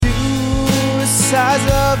sides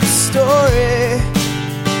of the story.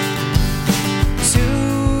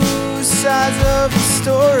 Two sides of the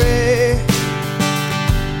story.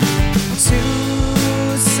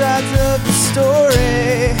 Two sides of the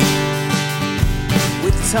story.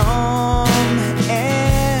 With Tom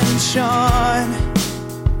and Shawn.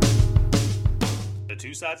 The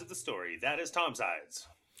two sides of the story. That is Tom's sides.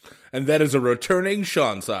 And that is a returning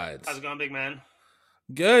Shawn sides. How's it going, big man?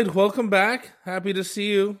 Good. Welcome back. Happy to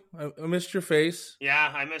see you. I missed your face.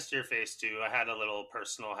 Yeah, I missed your face too. I had a little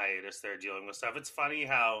personal hiatus there dealing with stuff. It's funny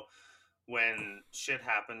how when shit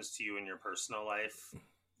happens to you in your personal life,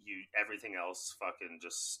 everything else fucking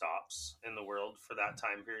just stops in the world for that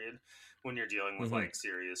time period. When you're dealing with like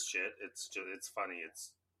serious shit, it's funny.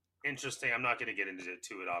 It's interesting. I'm not going to get into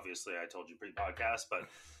it obviously. I told you pre-podcast, but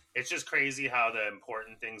it's just crazy how the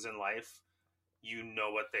important things in life, you know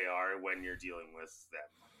what they are when you're dealing with them,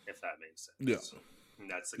 if that makes sense. Yeah. And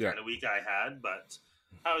that's the kind of week I had, but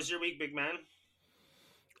how was your week, big man?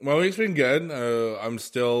 My week's been good. I'm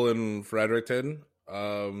still in Fredericton.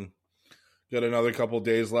 Got another couple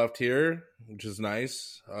days left here, which is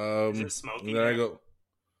nice. Is it smoking? And then I go,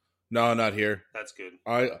 no, not here. That's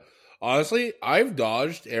good. Honestly, I've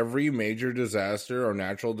dodged every major disaster or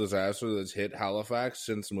natural disaster that's hit Halifax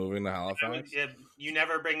since moving to Halifax. You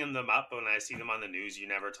never bring them up when I see them on the news. You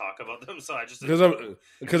never talk about them, so I just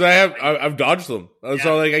because I've dodged them. Yeah.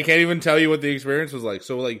 So like I can't even tell you what the experience was like.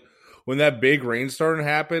 So like when that big rainstorm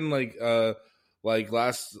happened, like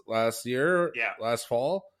last year, last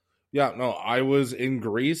fall, I was in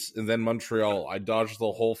Greece and then Montreal. I dodged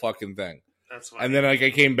the whole fucking thing. That's funny. And then like I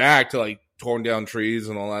came back to like torn down trees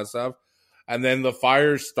and all that stuff. And then the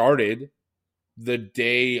fire started the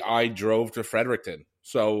day I drove to Fredericton.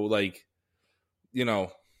 So like, you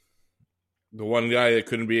know, the one guy that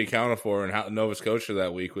couldn't be accounted for in Nova Scotia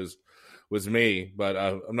that week was me. But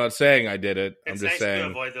I'm not saying I did it. I'm just saying to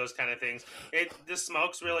avoid those kind of things. The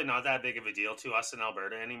smoke's really not that big of a deal to us in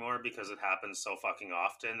Alberta anymore because it happens so fucking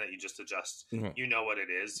often that you just adjust. Mm-hmm. You know what it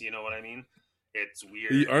is. You know what I mean? It's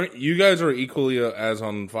weird. You guys are equally as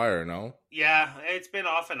on fire, no? Yeah, it's been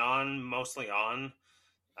off and on, mostly on.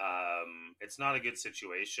 It's not a good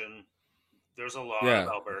situation. There's a lot of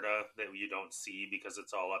Alberta that you don't see because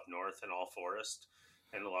it's all up north and all forest.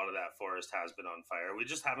 And a lot of that forest has been on fire. We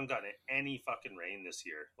just haven't gotten any fucking rain this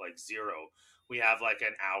year. Like zero. We have like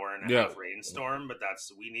an hour and a half rainstorm, but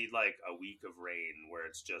we need like a week of rain where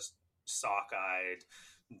it's just sockeyed,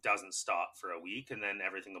 doesn't stop for a week, and then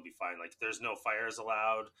everything will be fine. Like there's no fires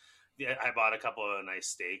allowed. I bought a couple of nice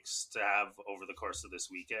steaks to have over the course of this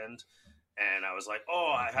weekend, and I was like,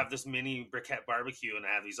 I have this mini briquette barbecue and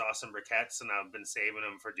I have these awesome briquettes and I've been saving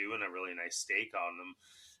them for doing a really nice steak on them,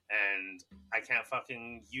 and I can't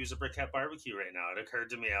fucking use a briquette barbecue right now. It occurred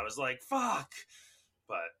to me, I was like, fuck,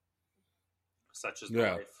 but such is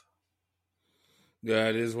life. Yeah,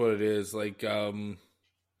 it is what it is. Like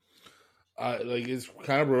it's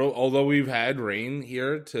kind of brutal. Although we've had rain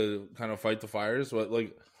here to kind of fight the fires, but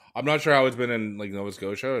like I'm not sure how it's been in like Nova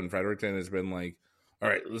Scotia and Fredericton. It's been like, all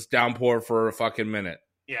right, let's downpour for a fucking minute.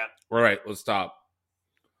 Yeah. All right, let's stop.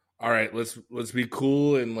 All right, let's be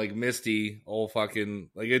cool and like misty. All fucking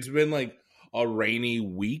like it's been like a rainy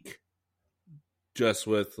week, just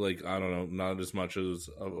with like I don't know, not as much as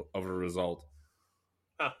of a result.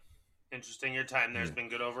 Huh. Interesting. Your time there's been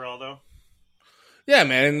good overall, though. Yeah,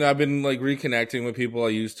 man. I've been like reconnecting with people I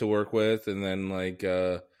used to work with, and then like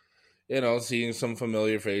seeing some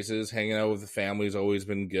familiar faces. Hanging out with the family's always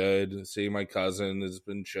been good. Seeing my cousin has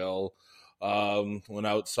been chill. Went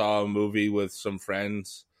out, saw a movie with some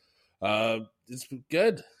friends. It's been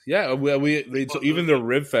good. Yeah, even the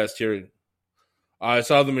Rib Fest here. I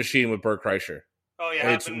saw The Machine with Bert Kreischer. Oh yeah,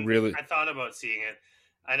 I thought about seeing it.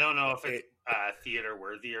 I don't know if it's theater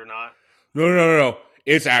worthy or not. No.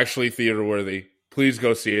 It's actually theater worthy. Please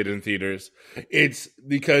go see it in theaters. It's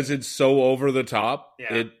because it's so over the top.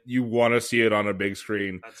 Yeah. You want to see it on a big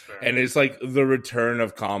screen. That's fair. And it's like the return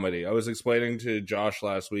of comedy. I was explaining to Josh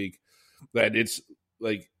last week that it's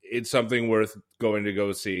something worth going to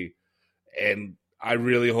go see. And I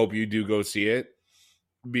really hope you do go see it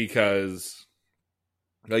because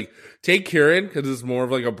like take Kieran because it's more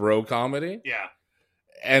of like a bro comedy. Yeah.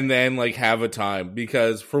 And then like have a time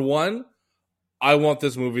because for one, I want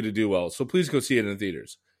this movie to do well, so please go see it in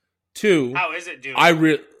theaters. Two, how is it doing?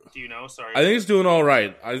 Do you know? Sorry, I think it's doing all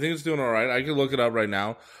right. I can look it up right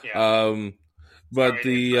now. Yeah. But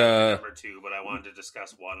Sorry, number two, but I wanted to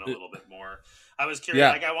discuss one a little bit more. I was curious. Yeah.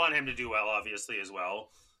 Like, I want him to do well, obviously, as well.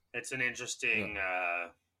 It's an interesting. I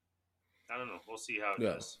don't know. We'll see how it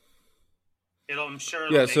does. I'm sure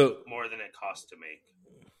it'll make more than it costs to make.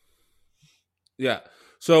 Yeah.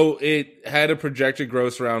 So it had a projected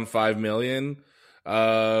gross around $5 million.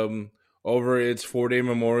 Over its 4-day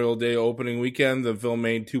Memorial Day opening weekend, the film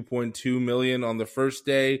made $2.2 million on the first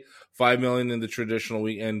day, $5 million in the traditional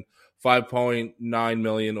weekend, $5.9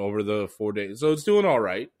 million over the 4 days. So it's doing all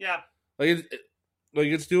right. Yeah.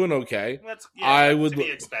 It's doing okay. That's to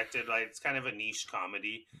be expected. Like, it's kind of a niche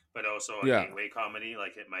comedy, but also a gateway comedy.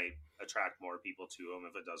 Like, it might attract more people to them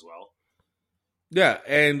if it does well. Yeah,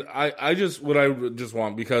 and I just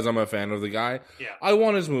want, because I'm a fan of the guy. Yeah, I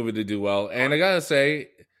want his movie to do well, and I gotta say,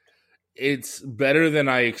 it's better than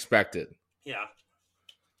I expected. Yeah,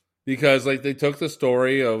 because like they took the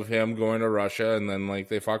story of him going to Russia, and then like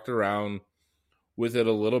they fucked around with it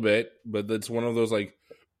a little bit, but it's one of those like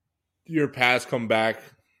your past comes back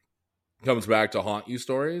to haunt you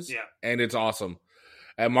stories. Yeah, and it's awesome.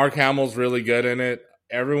 And Mark Hamill's really good in it.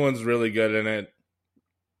 Everyone's really good in it.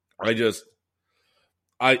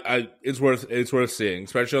 It's worth seeing,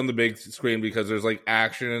 especially on the big screen, because there's like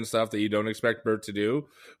action and stuff that you don't expect Bert to do,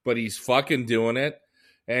 but he's fucking doing it,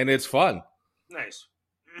 and it's fun. Nice.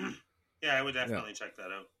 Yeah, I would definitely check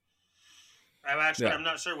that out. I'm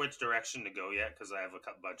not sure which direction to go yet, because I have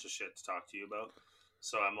a bunch of shit to talk to you about.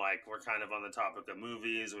 So I'm like, we're kind of on the topic of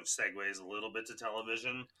movies, which segues a little bit to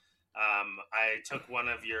television. I took one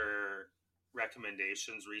of your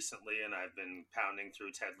recommendations recently, and I've been pounding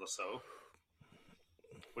through Ted Lasso.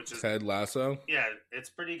 Ted Lasso? Yeah, it's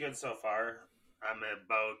pretty good so far. I'm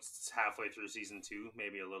about halfway through season 2,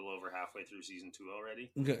 maybe a little over halfway through season 2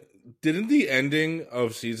 already. Okay. Didn't the ending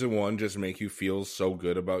of season 1 just make you feel so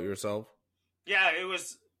good about yourself? Yeah, it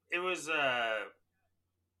was.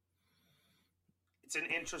 It's an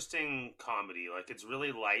interesting comedy. Like, it's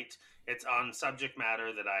really light. It's on subject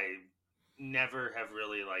matter that I never have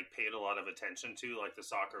really like paid a lot of attention to, like the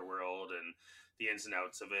soccer world and the ins and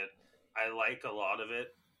outs of it. I like a lot of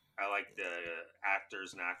it. I like the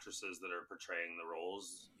actors and actresses that are portraying the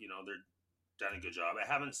roles. You know, they're done a good job. I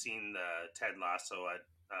haven't seen Ted Lasso. I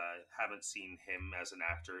haven't seen him as an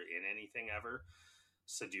actor in anything ever.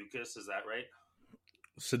 Sudeikis, is that right?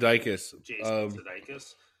 Sudeikis. Jason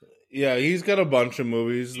Sudeikis. Yeah, he's got a bunch of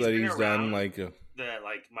movies that he's done. Like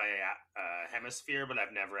my hemisphere, but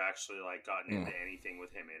I've never actually like gotten into anything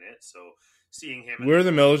with him in it. So seeing him, We're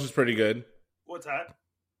the Millers is pretty good. What's that?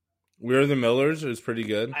 We're the Millers is pretty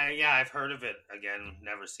good. Yeah, I've heard of it. Again,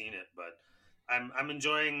 never seen it, but I'm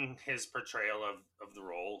enjoying his portrayal of the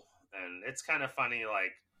role, and it's kind of funny.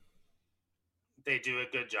 Like, they do a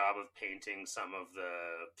good job of painting some of the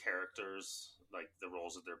characters, like the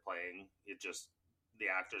roles that they're playing. The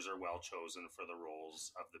actors are well chosen for the roles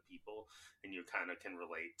of the people, and you kind of can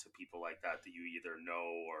relate to people like that you either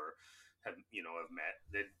know or have met.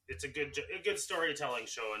 It's a good storytelling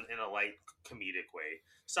show in a light comedic way.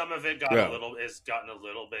 Some of it gotten a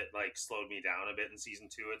little bit like slowed me down a bit in season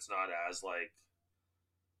 2. It's not as like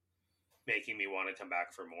making me want to come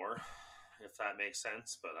back for more, if that makes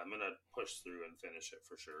sense. But I'm gonna push through and finish it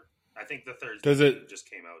for sure. I think the third season just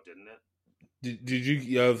came out, didn't it? Did you?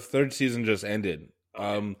 Yeah, the third season just ended.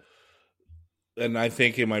 Okay. And I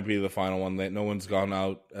think it might be the final one that no one's gone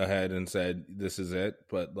out ahead and said this is it,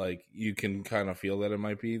 but like you can kind of feel that it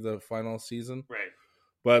might be the final season, right?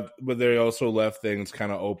 But they also left things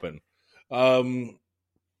kind of open.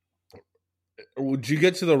 Would you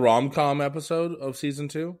get to the rom-com episode of season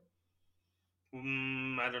 2? I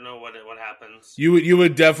don't know what happens. You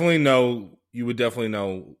would definitely know. You would definitely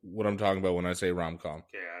know what I'm talking about when I say rom-com.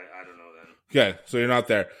 Okay, I don't know then. Okay, so you're not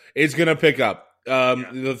there. It's gonna pick up.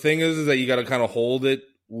 The thing is that you got to kind of hold it.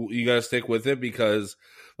 You got to stick with it, because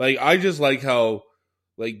like I just like how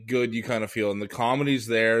like good you kind of feel, and the comedy's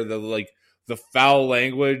there. The foul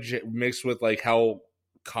language mixed with like how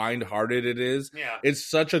kind-hearted it is. Yeah, it's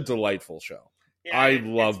such a delightful show. Yeah, I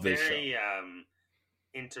love this very, show.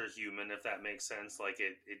 Interhuman, if that makes sense. Like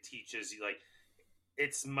it teaches you, like,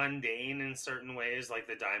 it's mundane in certain ways, like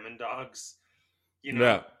the Diamond Dogs.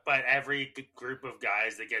 But every group of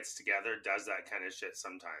guys that gets together does that kind of shit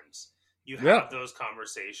sometimes. You have those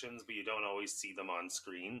conversations, but you don't always see them on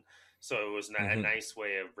screen. So it was a nice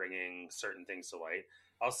way of bringing certain things to light.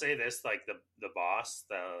 I'll say this, like the boss,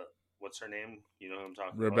 what's her name? You know who I'm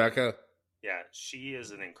talking about? Rebecca. Yeah, she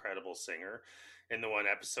is an incredible singer. In the one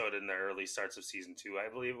episode in the early starts of season 2, I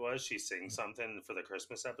believe it was, she sings something for the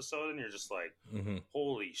Christmas episode, and you're just like,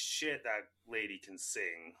 holy shit, that lady can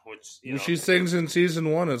sing. Which she sings in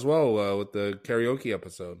season 1 as well, with the karaoke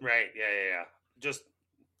episode. Right? Yeah. Just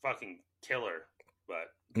fucking killer.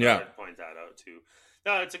 But I'd point that out too.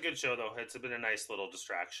 No, it's a good show though. It's been a nice little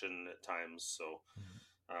distraction at times. So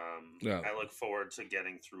I look forward to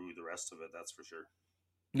getting through the rest of it. That's for sure.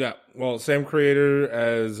 Yeah, well, same creator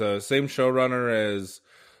as same showrunner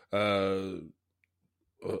as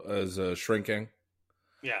Shrinking,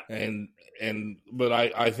 Yeah. and but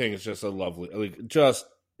I think it's just a lovely, like, just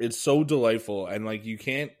it's so delightful, and like you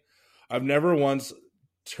can't. I've never once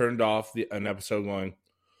turned off an episode going,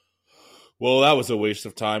 well, that was a waste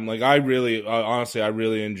of time. Like, I really, honestly, I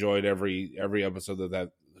really enjoyed every episode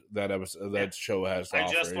that episode Yeah. that show has to I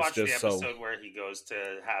offer. just It's watched the just so. episode where he goes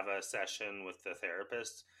to have a session with the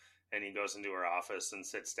therapist, and he goes into her office and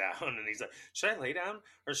sits down, and he's like, "Should I lay down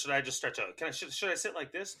or should I just stretch out? Should I sit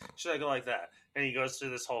like this? Should I go like that?" And he goes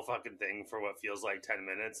through this whole fucking thing for what feels like 10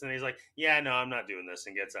 minutes, and he's like, "Yeah, no, I'm not doing this,"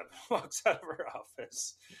 and gets up and walks out of her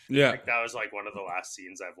office. Yeah, Like, that was like one of the last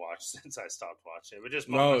scenes I've watched since I stopped watching. But just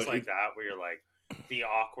no, moments like that where you're like, the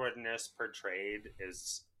awkwardness portrayed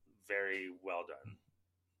is very well done.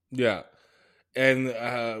 yeah. And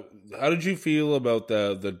how did you feel about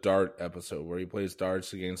the Dart episode where he plays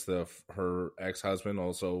darts against her ex husband,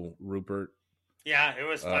 also Rupert? Yeah, it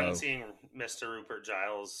was fun seeing Mr. Rupert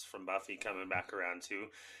Giles from Buffy coming back around too.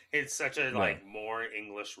 It's such a like more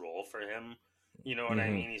English role for him. You know what I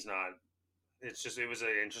mean? He's not. It's just it was an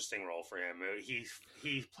interesting role for him.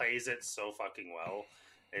 He plays it so fucking well.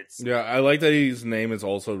 It's I like that his name is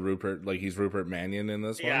also Rupert. Like, he's Rupert Mannion in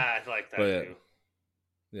this one. Yeah, I like that too.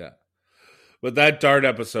 Yeah. But that Dart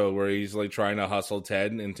episode where he's like trying to hustle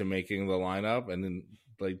Ted into making the lineup, and then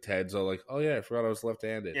like Ted's all like, "Oh yeah, I forgot I was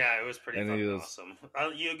left-handed." Yeah, it was pretty fucking awesome.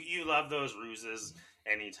 You love those ruses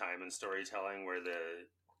anytime in storytelling where the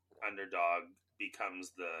underdog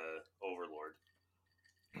becomes the overlord.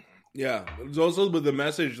 Yeah, it's also with the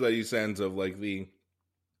message that he sends of like the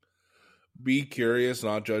be curious,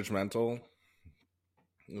 not judgmental.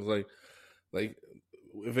 It was like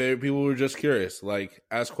if people were just curious, like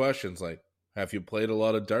ask questions, like, have you played a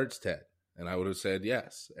lot of darts, Ted? And I would have said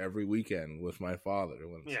yes every weekend with my father.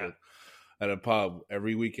 At a pub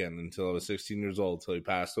every weekend until I was 16 years old, till he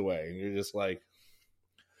passed away. And you're just like,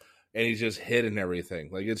 and he's just hitting everything.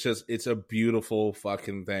 Like, it's a beautiful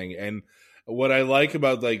fucking thing. And what I like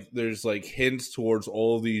about, like, there's like hints towards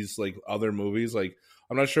all these like other movies. Like,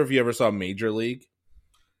 I'm not sure if you ever saw Major League.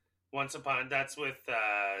 That's with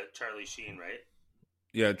Charlie Sheen, right?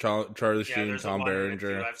 Yeah, Charlie Sheen, Tom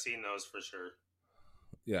Berenger. I've seen those for sure.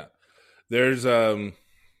 Yeah, there's a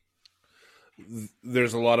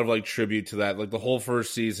lot of like tribute to that. Like, the whole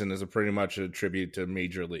first season is pretty much a tribute to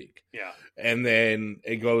Major League. Yeah, and then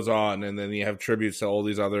it goes on, and then you have tributes to all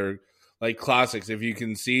these other like classics. If you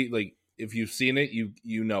can see, like, if you've seen it, you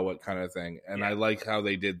know it, kind of thing. And I like how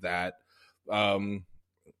they did that. And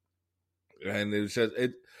it's just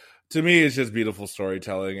to me, it's just beautiful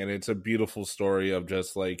storytelling, and it's a beautiful story of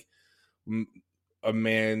just like a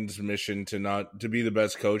man's mission to be the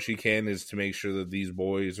best coach he can is to make sure that these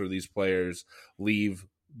boys or these players leave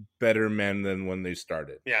better men than when they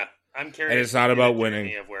started. Yeah, I'm curious. And it's not about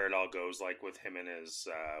winning. Of where it all goes, like with him and his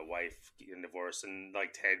wife getting divorced, and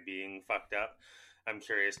like Ted being fucked up. I'm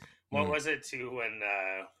curious. What was it too when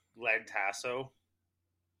Led Tasso?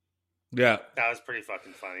 Yeah, that was pretty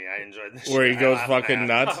fucking funny. I enjoyed this. Where he goes fucking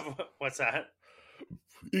nuts. What's that?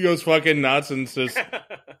 He goes fucking nuts and just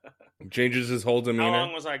changes his whole demeanor. How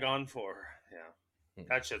long was I gone for? Yeah,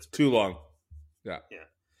 that shit's too long. Yeah.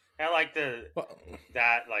 I like that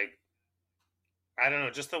like, I don't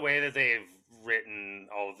know, just the way that they've written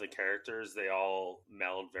all of the characters. They all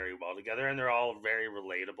meld very well together, and they're all very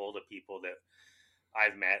relatable to people that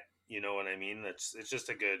I've met. You know what I mean? It's just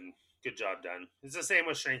a good job done. It's the same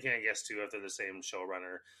with Shrinking, I guess, too. If they're the same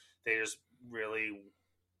showrunner, they just really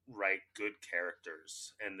write good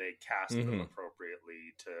characters, and they cast them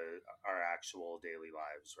appropriately to our actual daily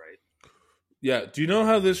lives, right? Yeah. Do you know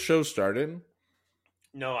how this show started?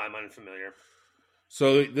 No, I'm unfamiliar.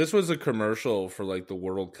 So this was a commercial for like the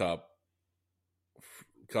World Cup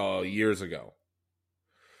years ago.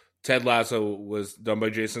 Ted Lasso was done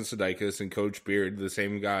by Jason Sudeikis, and Coach Beard, the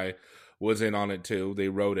same guy, was in on it too. They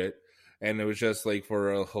wrote it, and it was just like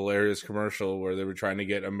for a hilarious commercial where they were trying to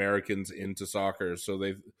get Americans into soccer. So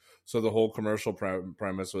the whole commercial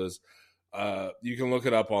premise was, you can look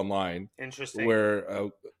it up online. Interesting.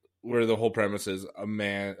 Where the whole premise is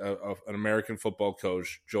an American football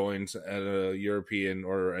coach joins a European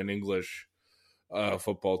or an English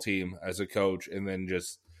football team as a coach, and then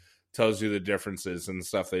just tells you the differences and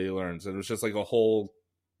stuff that he learns. And it was just like a whole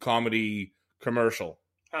comedy commercial.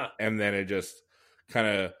 Huh. And then it just kind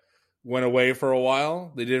of went away for a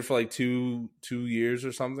while. They did it for like two years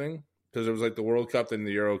or something, because it was like the World Cup and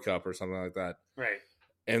the Euro Cup or something like that. Right.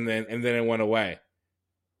 And then it went away.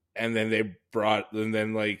 and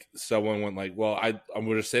then like someone went like, well, I'm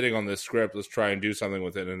just sitting on this script, let's try and do something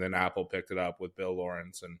with it, and then Apple picked it up with Bill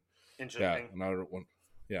Lawrence, and interesting. Yeah, another one.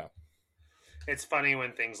 Yeah, it's funny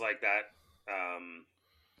when things like that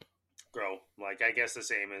grow. Like, I guess the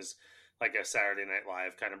same as like a Saturday Night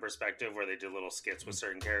Live kind of perspective, where they did little skits with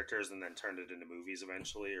certain characters and then turned it into movies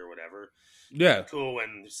eventually or whatever. Yeah, cool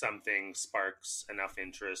when something sparks enough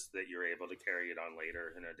interest that you're able to carry it on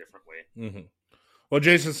later in a different way. Mm-hmm. Well,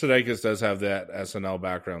 Jason Sudeikis does have that SNL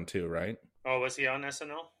background too, right? Oh, was he on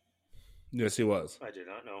SNL? Yes, he was. I did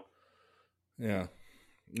not know. Yeah,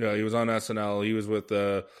 he was on SNL. He was with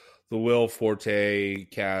the Will Forte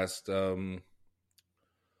cast,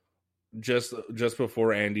 just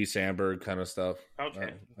before Andy Samberg kind of stuff.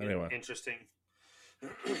 Okay, anyway, interesting.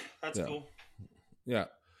 That's cool. Yeah.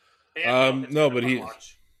 No, but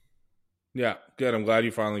yeah, good. I'm glad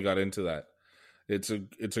you finally got into that. It's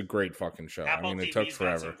a great fucking show. Apple it TV's took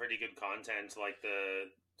forever. got some pretty good content, like the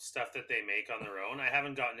stuff that they make on their own. I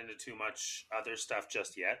haven't gotten into too much other stuff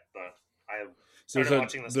just yet, but I started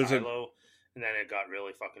watching the Silo, and then it got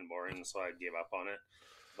really fucking boring, so I gave up on it.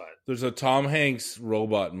 But there's a Tom Hanks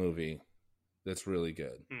robot movie that's really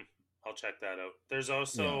good. I'll check that out. There's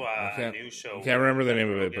also a new show. I can't remember the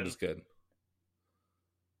name of it, but it's good.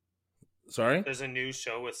 Sorry? There's a new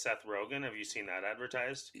show with Seth Rogen. Have you seen that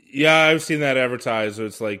advertised? Yeah, I've seen that advertised.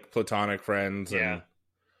 It's like platonic friends. And,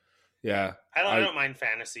 yeah. I don't mind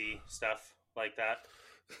fantasy stuff like that.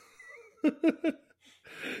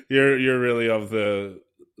 You're really of the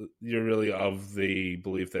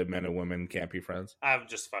belief that men and women can't be friends? I'm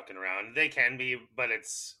just fucking around. They can be, but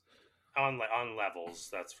it's on levels,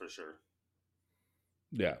 that's for sure.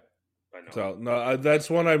 Yeah. No. So that's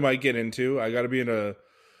one I might get into. I got to be in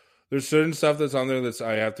there's certain stuff that's on there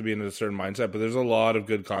I have to be in a certain mindset, but there's a lot of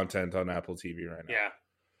good content on Apple TV right now. Yeah.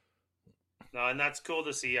 No, and that's cool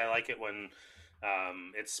to see. I like it when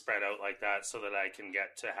it's spread out like that, so that I can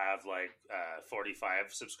get to have like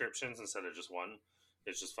 45 subscriptions instead of just one.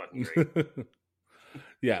 It's just fucking great.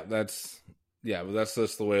 but that's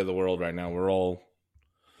just the way of the world right now. We're all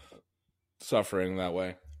suffering that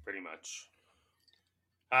way. Pretty much.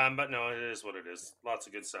 But no, it is what it is. Lots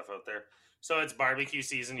of good stuff out there. So it's barbecue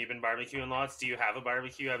season. You've been barbecuing lots. Do you have a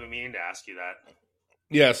barbecue? I've been meaning to ask you that.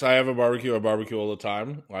 Yes, I have a barbecue. I barbecue all the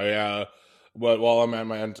time. But while I'm at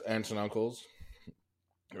my aunts and uncles,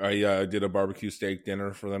 I did a barbecue steak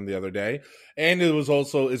dinner for them the other day, and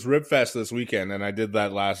it's Rib Fest this weekend, and I did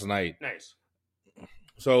that last night. Nice.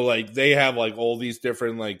 So like they have like all these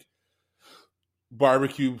different like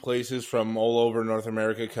barbecue places from all over North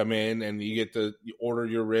America come in, and you get to order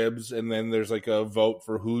your ribs, and then there's like a vote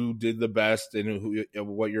for who did the best and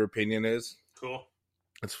what your opinion is. Cool.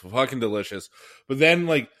 It's fucking delicious. But then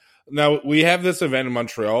like now we have this event in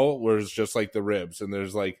Montreal where it's just like the ribs, and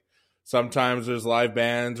there's like sometimes there's live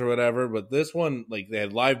bands or whatever, but this one, like they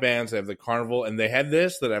had live bands, they have the carnival, and they had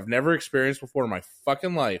this that I've never experienced before in my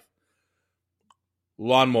fucking life.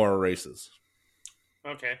 Lawnmower races.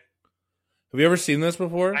 Okay. Have you ever seen this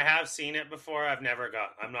before? I have seen it before. I'm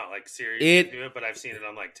not like serious to do it, but I've seen it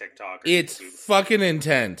on like TikTok or It's YouTube. Fucking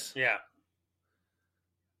intense. Yeah.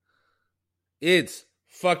 It's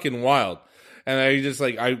fucking wild. And I just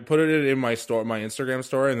like, I put it in my Instagram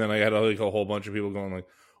story, and then I had like a whole bunch of people going like,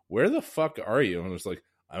 where the fuck are you? And it's like,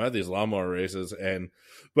 I'm at these lawnmower races,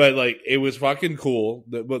 but like, it was fucking cool.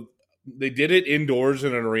 But they did it indoors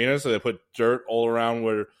in an arena, so they put dirt all around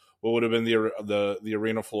what would have been the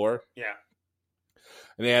arena floor. Yeah.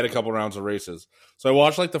 And they had a couple rounds of races. So I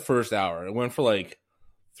watched like the first hour. It went for like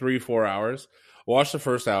 3-4 hours. I watched the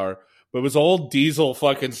first hour, but it was all diesel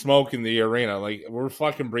fucking smoke in the arena. Like, we're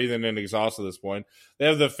fucking breathing in exhaust at this point. They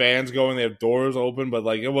have the fans going, they have doors open, but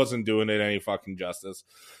like, it wasn't doing it any fucking justice.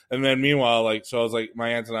 And then meanwhile, like, so I was like, my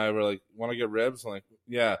aunt and I were like, want to get ribs? I'm like,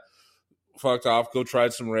 yeah. Fucked off. Go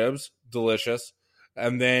tried some ribs. Delicious.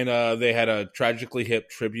 And then they had a Tragically Hip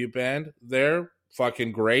tribute band there.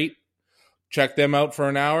 Fucking great. Checked them out for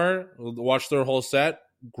an hour. Watched their whole set.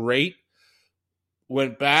 Great.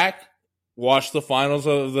 Went back. Watched the finals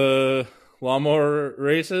of the lawnmower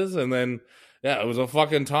races. And then, yeah, it was a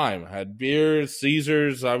fucking time. Had beers,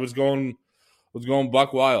 Caesars. I was going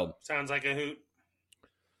buck wild. Sounds like a hoot.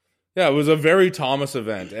 Yeah, it was a very Thomas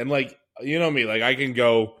event. And like, you know me, like I can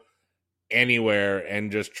go anywhere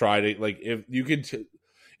and just try to, like,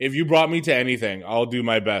 if you brought me to anything, I'll do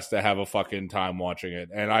my best to have a fucking time watching it.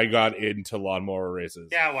 And I got into lawnmower races.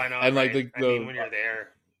 Yeah, why not? And like right? I mean, when you're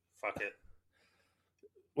there, fuck it.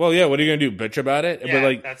 Well, yeah, what are you gonna do? Bitch about it? Yeah, but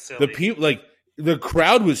like that's silly. the people, like the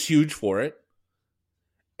crowd was huge for it.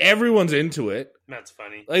 Everyone's into it. That's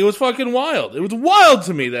funny. Like, it was fucking wild. It was wild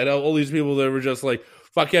to me that all these people that were just like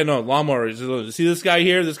fuck yeah, no, lawnmower. See this guy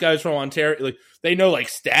here? This guy's from Ontario. Like, they know like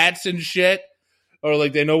stats and shit. Or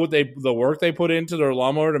like they know what the work they put into their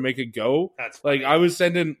lawnmower to make it go. That's funny. Like I was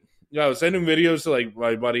sending videos to like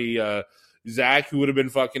my buddy Zach, who would have been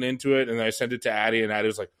fucking into it, and I sent it to Addie, and Addie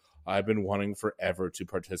was like, "I've been wanting forever to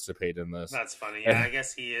participate in this." That's funny. Yeah, I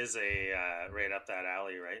guess he is a right up that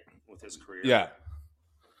alley, right, with his career. Yeah,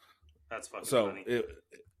 that's fucking funny. So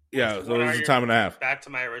it was a time and a half. Back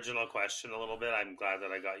to my original question a little bit. I'm glad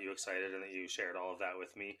that I got you excited and that you shared all of that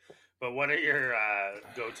with me. But what are your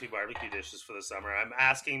go-to barbecue dishes for the summer? I'm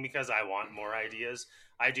asking because I want more ideas.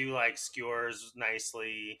 I do like skewers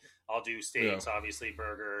nicely. I'll do steaks, obviously,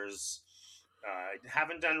 burgers.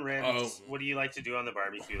 Haven't done ribs. What do you like to do on the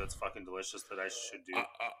barbecue that's fucking delicious that I should do?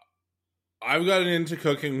 I've gotten into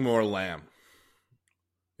cooking more lamb.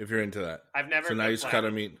 If you're into that. I've never It's a nice cut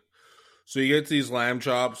of meat. So you get these lamb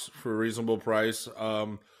chops for a reasonable price.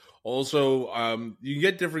 Also, you can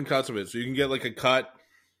get different cuts of it. So you can get like a cut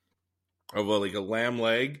of like a lamb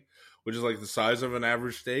leg, which is like the size of an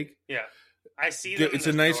average steak. Yeah, I see them. It's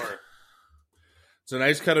a nice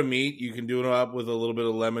cut of meat. You can do it up with a little bit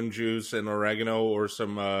of lemon juice and oregano or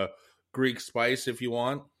some Greek spice if you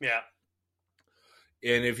want. Yeah.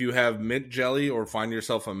 And if you have mint jelly or find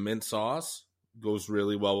yourself a mint sauce, goes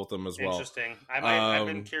really well with them as well. Interesting. I've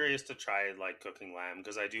been curious to try like cooking lamb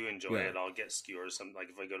because I do enjoy it. I'll get skewers. Like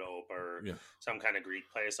if I go to Opa or some kind of Greek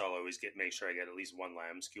place, I'll always make sure I get at least one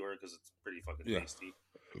lamb skewer because it's pretty fucking tasty.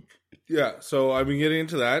 Yeah. So I've been getting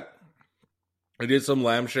into that. I did some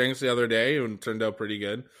lamb shanks the other day and it turned out pretty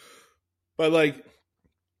good. But like,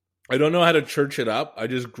 I don't know how to church it up. I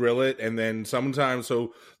just grill it and then sometimes.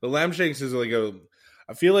 So the lamb shanks is like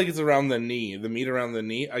I feel like it's around the knee, the meat around the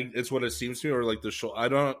knee. It's what it seems to me, or like the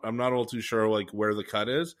shoulder. I'm not all too sure like where the cut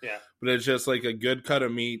is. Yeah. But it's just like a good cut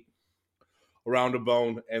of meat around a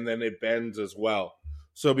bone, and then it bends as well.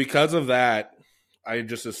 So because of that, I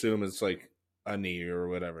just assume it's like a knee or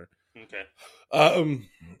whatever. Okay.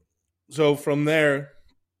 So from there,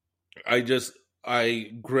 I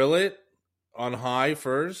grill it on high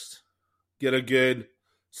first, get a good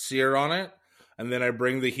sear on it. And then I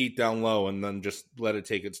bring the heat down low and then just let it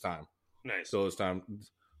take its time. Nice.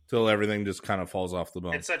 Till everything just kind of falls off the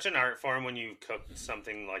bone. It's such an art form when you cook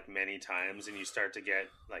something like many times and you start to get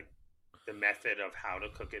like the method of how to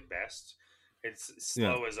cook it best. It's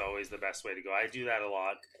slow is always the best way to go. I do that a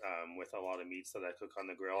lot with a lot of meats that I cook on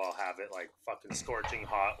the grill. I'll have it like fucking scorching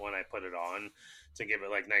hot when I put it on to give it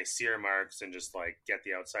like nice sear marks and just like get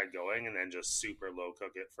the outside going and then just super low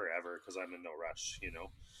cook it forever because I'm in no rush, you know?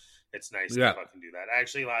 It's nice to fucking do that.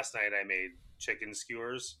 Actually, last night I made chicken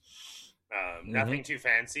skewers. Nothing too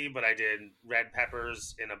fancy, but I did red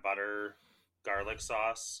peppers in a butter garlic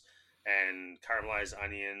sauce and caramelized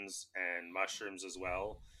onions and mushrooms as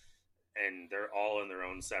well. And they're all in their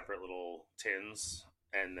own separate little tins.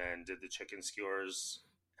 And then did the chicken skewers.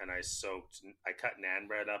 And I cut naan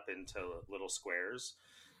bread up into little squares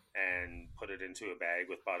and put it into a bag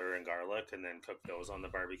with butter and garlic and then cooked those on the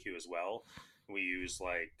barbecue as well. We use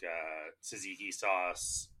like tzatziki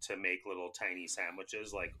sauce to make little tiny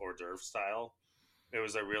sandwiches, like hors d'oeuvre style. It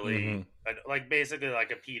was a really like basically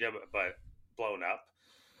like a pita but blown up.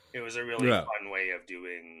 It was a really fun way of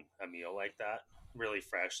doing a meal like that. Really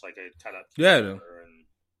fresh, like I cut up and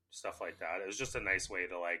stuff like that. It was just a nice way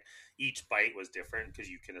to like each bite was different because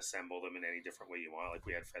you can assemble them in any different way you want. Like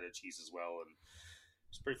we had feta cheese as well, and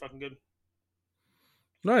it's pretty fucking good.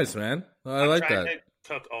 Nice, man. I like that. To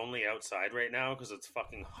cook only outside right now because it's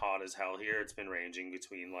fucking hot as hell here. It's been ranging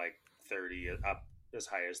between like 30 up as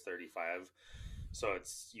high as 35. So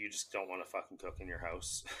you just don't want to fucking cook in your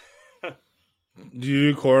house. Do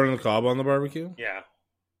you do corn on the cob on the barbecue? Yeah.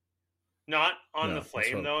 Not on the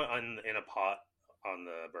flame though, in a pot on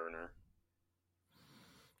the burner.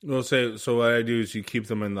 Well, so what I do is you keep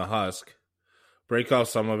them in the husk, break off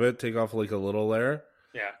some of it, take off like a little layer.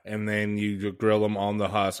 Yeah. And then you grill them on the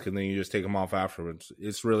husk, and then you just take them off afterwards.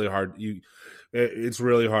 It's really hard. It's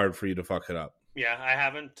really hard for you to fuck it up. Yeah, I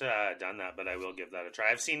haven't done that, but I will give that a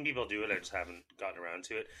try. I've seen people do it. I just haven't gotten around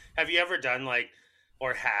to it. Have you ever done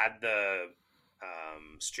or had the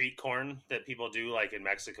street corn that people do like in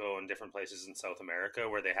Mexico and different places in South America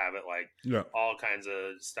where they have it all kinds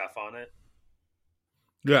of stuff on it?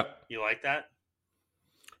 Yeah. You like that?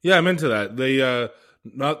 Yeah, I'm into that. They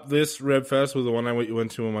not this Rib Fest, but the one I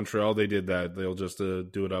went to in Montreal, they did that. They'll just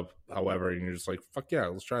do it up however, and you're just like, fuck yeah,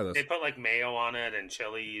 let's try this. They put like mayo on it and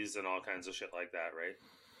chilies and all kinds of shit like that, right?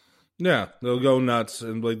 Yeah, they'll go nuts,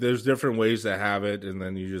 and like there's different ways to have it, and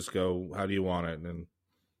then you just go, how do you want it? And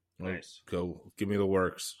nice. Go, give me the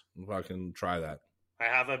works. Fucking try that. I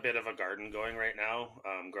have a bit of a garden going right now,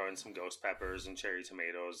 growing some ghost peppers and cherry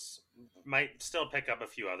tomatoes. Might still pick up a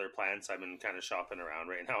few other plants. I've been kind of shopping around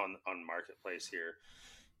right now on Marketplace here.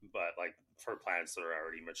 But like for plants that are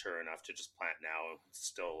already mature enough to just plant now, it's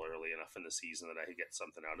still early enough in the season that I could get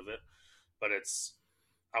something out of it. But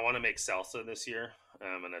I want to make salsa this year.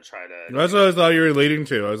 I'm gonna try to. That's what I thought you were leading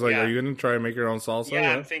to. I was like, are you gonna try and make your own salsa?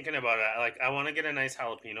 Yeah, I'm thinking about it. Like, I want to get a nice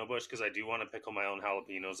jalapeno bush because I do want to pickle my own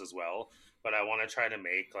jalapenos as well. But I want to try to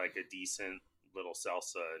make like a decent little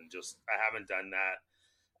salsa, and just I haven't done that.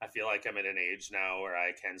 I feel like I'm at an age now where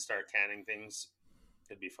I can start canning things.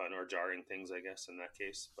 It'd be fun, or jarring things, I guess, in that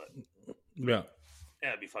case. But yeah,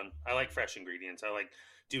 it'd be fun. I like fresh ingredients. I like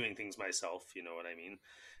doing things myself. You know what I mean?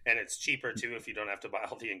 And it's cheaper too if you don't have to buy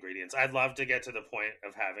all the ingredients. I'd love to get to the point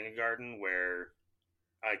of having a garden where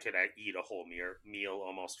I could eat a whole meal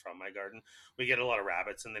almost from my garden. We get a lot of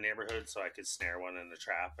rabbits in the neighborhood, so I could snare one in the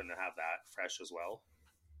trap and have that fresh as well.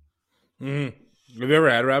 Mm-hmm. Have you ever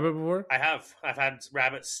had rabbit before? I have. I've had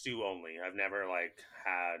rabbit stew only. I've never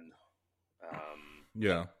had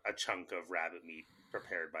a chunk of rabbit meat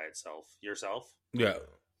prepared by itself. Yourself? Yeah.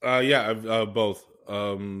 I've both.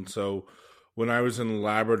 So when I was in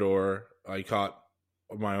Labrador, I caught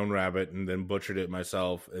my own rabbit and then butchered it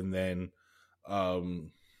myself, and then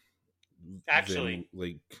actually,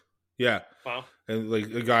 wow. And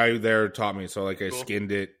like a guy there taught me. So like I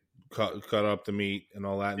skinned it, cut up the meat and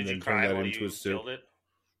all that, and then turned that into a stew. Killed it?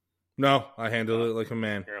 No, I handled it like a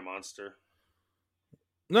man. You're a monster.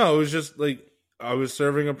 No, it was just like I was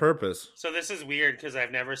serving a purpose. So this is weird because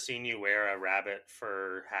I've never seen you wear a rabbit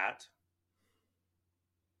fur hat.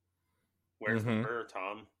 Where's the fur,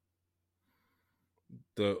 Tom?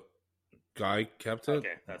 The guy kept it.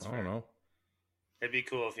 Okay, that's fair. I don't know. It'd be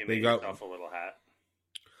cool if you made yourself a little hat.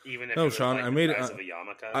 Even if no, it was Shawn, like I made the size of a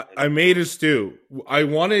yarmulke. I made a stew. I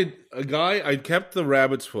wanted a guy. I kept the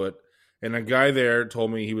rabbit's foot, and a guy there told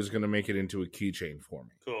me he was going to make it into a keychain for me.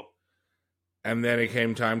 Cool. And then it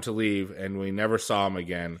came time to leave, and we never saw him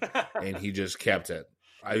again, and he just kept it.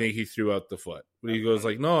 I think he threw out the foot. But he goes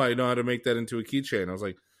like, no, I know how to make that into a keychain. I was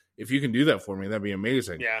like, if you can do that for me, that'd be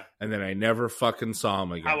amazing. Yeah. And then I never fucking saw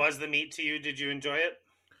him again. How was the meat to you? Did you enjoy it?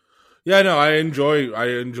 Yeah, no, I enjoy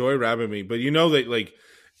rabbit meat. But you know that, like,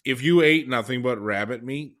 if you ate nothing but rabbit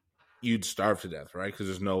meat, you'd starve to death, right? Because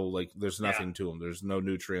there's nothing to them. There's no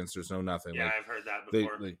nutrients. There's no nothing. Yeah, I've heard that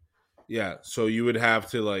before. Yeah, so you would have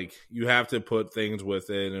to put things with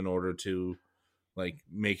it in order to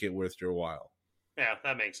make it worth your while. Yeah,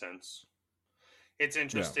 that makes sense. It's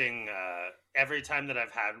interesting. Yeah. Every time that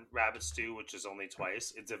I've had rabbit stew, which is only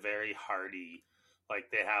twice, it's a very hearty.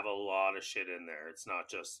 Like they have a lot of shit in there. It's not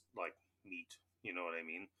just like meat. You know what I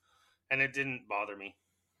mean? And it didn't bother me.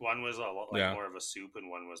 One was more of a soup, and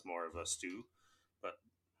one was more of a stew. But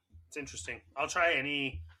it's interesting. I'll try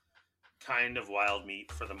any kind of wild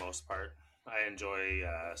meat for the most part. I enjoy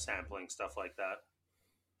sampling stuff like that.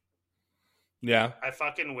 Yeah. I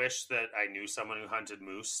fucking wish that I knew someone who hunted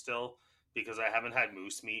moose still, because I haven't had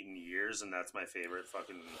moose meat in years, and that's my favorite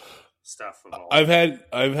fucking stuff of all. I've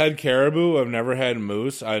had caribou. I've never had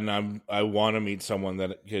moose, and I want to meet someone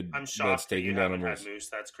that could. I'm shocked that you haven't had moose.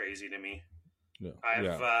 That's crazy to me.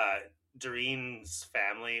 Yeah. Doreen's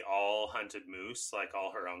family all hunted moose, like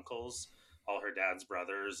all her uncles, all her dad's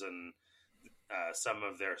brothers, and some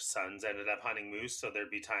of their sons ended up hunting moose. So there'd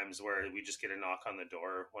be times where we just get a knock on the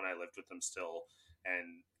door when I lived with them still,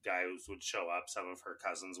 and guys would show up. Some of her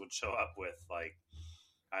cousins would show up with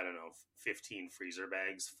 15 freezer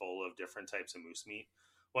bags full of different types of moose meat.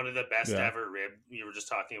 One of the best ever rib. You were just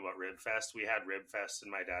talking about Rib Fest. We had Rib Fest in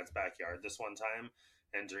my dad's backyard this one time,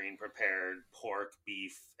 and Doreen prepared pork,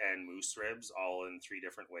 beef, and moose ribs all in 3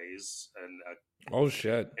 different ways. And oh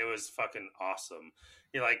shit, it was fucking awesome.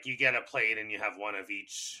 You're like, you get a plate and you have one of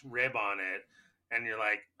each rib on it, and you're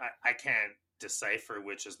like, I can't decipher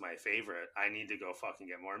which is my favorite. I need to go fucking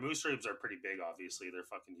get more. Moose ribs are pretty big, obviously. They're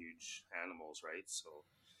fucking huge animals, right? So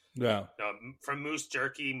yeah, from moose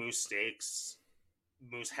jerky, moose steaks,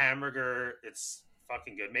 moose hamburger, it's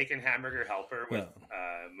fucking good. Making hamburger helper with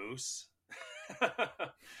moose.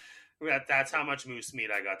 That's how much moose meat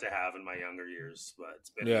I got to have in my younger years, but it's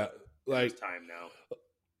been time now.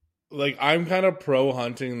 Like, I'm kind of pro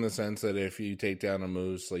hunting in the sense that if you take down a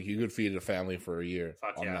moose, like, you could feed a family for a year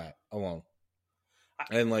that alone.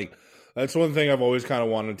 And that's one thing I've always kind of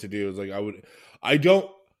wanted to do is I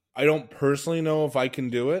don't personally know if I can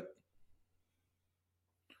do it.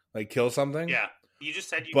 Like, kill something. Yeah. You just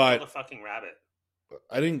said you killed a fucking rabbit.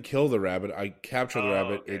 I didn't kill the rabbit. I captured the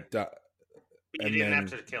rabbit. Okay. But you didn't have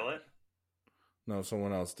to kill it? No,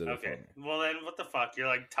 someone else did it for Okay. me. Well, then what the fuck? You're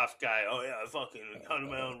like tough guy. Oh yeah, I fucking hunted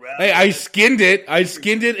my own rabbit. Hey, I skinned it. I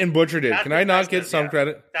skinned it and butchered it. That's Can I not get impressive, some yeah.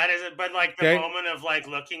 credit? That is it. But like the Okay. moment of like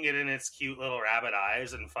looking it in its cute little rabbit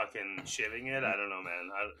eyes and fucking shivving it, I don't know,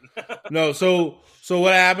 man. No, so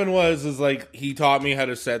what happened was like he taught me how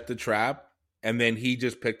to set the trap, and then he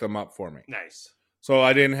just picked them up for me. Nice. So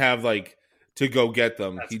I didn't have like to go get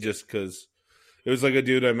them. That's he good. just because it was like a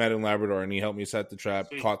dude I met in Labrador, and he helped me set the trap,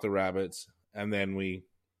 Sweet. caught the rabbits, and then we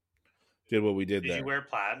did what we did there. Did you wear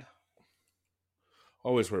plaid?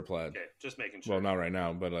 Always wear plaid. Okay, just making sure. Well, not right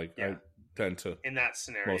now, but like I tend to. In that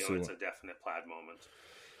scenario, mostly it's a definite plaid moment.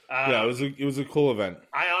 Yeah, it was a cool event.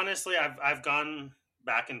 I honestly, I've gone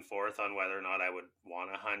back and forth on whether or not I would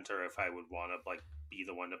want to hunt or if I would want to like be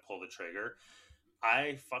the one to pull the trigger.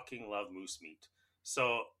 I fucking love moose meat,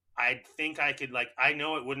 so I think I could like. I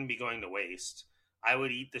know it wouldn't be going to waste. I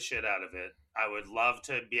would eat the shit out of it. I would love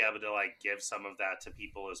to be able to like give some of that to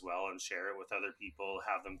people as well and share it with other people,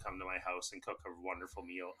 have them come to my house and cook a wonderful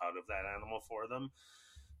meal out of that animal for them.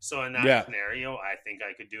 So in that scenario, I think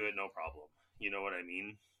I could do it no problem. You know what I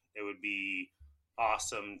mean? It would be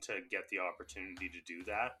awesome to get the opportunity to do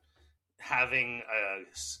that. Having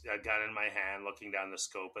a gun in my hand, looking down the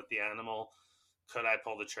scope at the animal, could I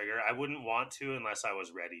pull the trigger? I wouldn't want to unless I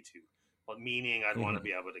was ready to. Meaning I'd want to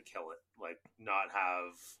be able to kill it, like not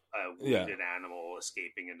have a wounded animal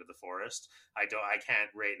escaping into the forest. I can't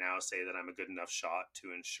right now say that I'm a good enough shot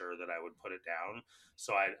to ensure that I would put it down.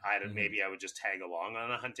 So maybe I would just tag along on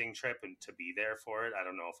a hunting trip and to be there for it. I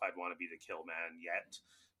don't know if I'd want to be the kill man yet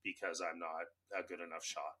because I'm not a good enough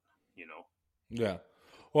shot, you know? Yeah.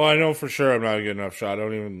 Well, I know for sure I'm not a good enough shot.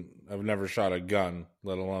 I've never shot a gun,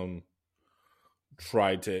 let alone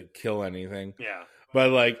tried to kill anything. Yeah.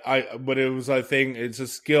 But it was a thing. It's a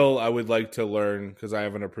skill I would like to learn because I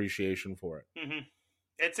have an appreciation for it. Mm-hmm.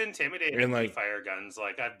 It's intimidating when you fire guns.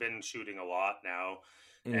 Like I've been shooting a lot now,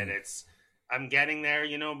 and I'm getting there,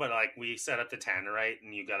 you know. But like we set up the tannerite,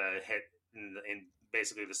 and you gotta hit in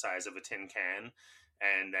basically the size of a tin can,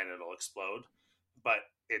 and then it'll explode. But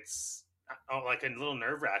it's like a little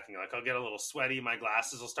nerve wracking. Like I'll get a little sweaty. My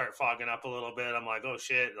glasses will start fogging up a little bit. I'm like, oh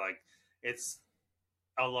shit! Like it's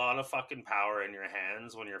a lot of fucking power in your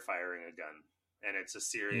hands when you're firing a gun, and it's a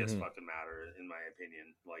serious fucking matter in my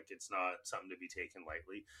opinion. Like it's not something to be taken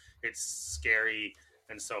lightly. It's scary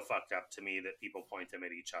and so fucked up to me that people point them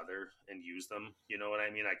at each other and use them. You know what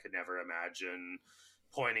I mean? I could never imagine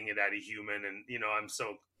pointing it at a human, and you know,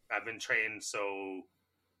 I've been trained so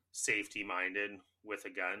safety minded with a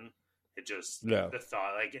gun. It just the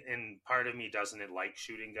thought, like, and part of me doesn't like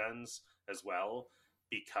shooting guns as well,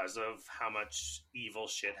 because of how much evil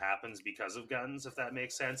shit happens because of guns, if that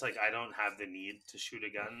makes sense. Like, I don't have the need to shoot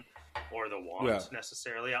a gun or the want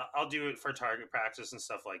necessarily. I'll do it for target practice and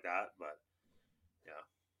stuff like that, but yeah,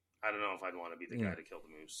 I don't know if I'd want to be the guy to kill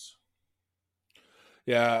the moose.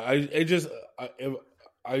 Yeah,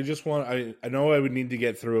 I know I would need to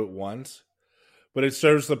get through it once, but it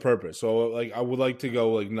serves the purpose. So, like, I would like to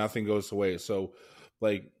go, like, nothing goes to waste. So,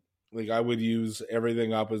 like I would use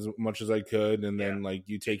everything up as much as I could, and then like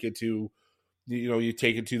you take it to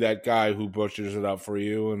that guy who butchers it up for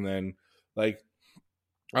you, and then like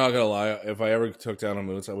I'm not gonna lie, if I ever took down a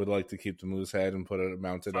moose, I would like to keep the moose head and put it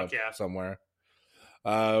mounted up somewhere.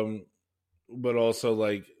 But also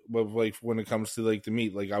like when it comes to like the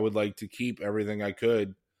meat, like I would like to keep everything I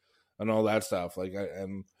could and all that stuff. Like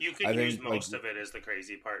you could use most of it is the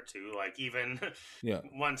crazy part too. Like even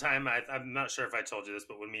one time, I'm not sure if I told you this,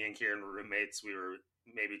 but when me and Kieran were roommates, we were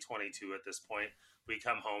maybe 22 at this point. We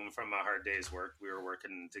come home from a hard day's work. We were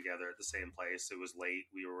working together at the same place. It was late.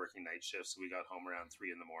 We were working night shifts. So we got home around 3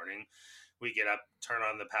 a.m. We get up, turn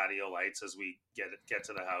on the patio lights as we get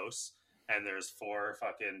to the house, and there's 4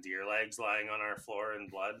 fucking deer legs lying on our floor in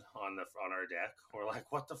blood on our deck. We're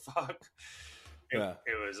like, what the fuck?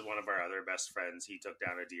 It was one of our other best friends. He took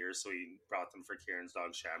down a deer, so he brought them for Kieran's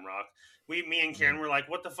dog Shamrock. Me and Kieran were like,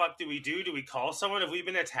 what the fuck do we do? Do we call someone? Have we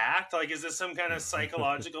been attacked? Like, is this some kind of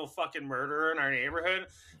psychological fucking murderer in our neighborhood?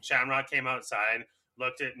 Shamrock came outside,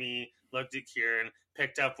 looked at me, looked at Kieran,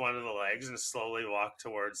 picked up one of the legs, and slowly walked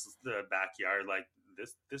towards the backyard like,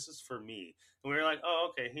 this is for me. And we were like, oh,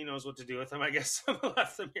 okay, he knows what to do with them. I guess I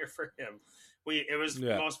left them here for him. It was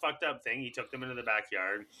the most fucked up thing. He took them into the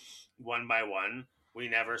backyard one by one. We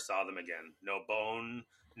never saw them again. No bone,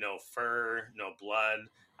 no fur, no blood.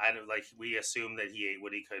 We assumed that he ate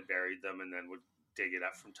what he could, buried them, and then would dig it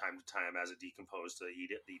up from time to time as it decomposed to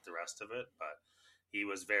eat the rest of it. But he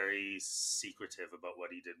was very secretive about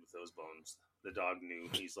what he did with those bones. The dog knew.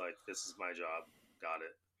 He's like, this is my job. Got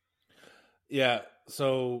it. Yeah.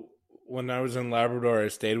 So when I was in Labrador, I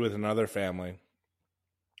stayed with another family.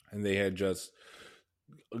 and they had just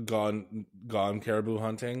gone caribou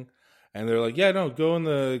hunting, and they're like, "Yeah, no, go in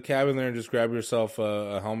the cabin there and just grab yourself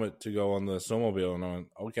a helmet to go on the snowmobile." And I went,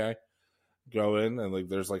 "Okay." Go in, and like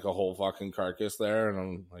there's like a whole fucking carcass there, and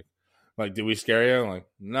I'm like, did we scare you? I'm like,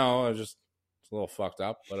 no, it's a little fucked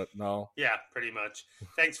up, but no. Yeah, pretty much.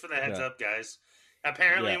 Thanks for the heads Yeah. up, guys.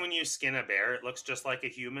 Apparently, Yeah. when you skin a bear, it looks just like a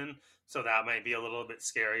human, so that might be a little bit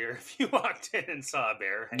scarier if you walked in and saw a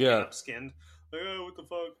bear hanging Yeah. up skinned. Like, oh, what the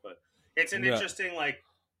fuck? But it's an Yeah. interesting, like,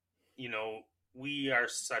 you know, we are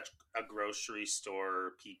such a grocery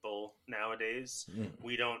store people nowadays.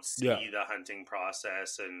 We don't see the hunting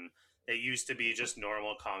process, and it used to be just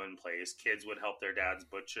normal, commonplace. Kids would help their dads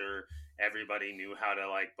butcher. Everybody knew how to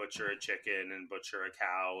like butcher a chicken and butcher a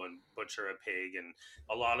cow and butcher a pig, and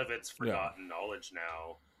a lot of it's forgotten knowledge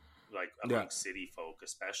now, like amongst city folk,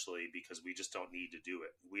 especially because we just don't need to do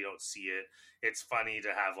it. We don't see it. It's funny to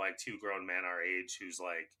have like two grown men our age who's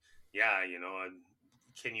like, yeah, you know,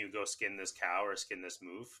 can you go skin this cow or skin this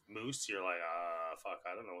moose? You're like, fuck,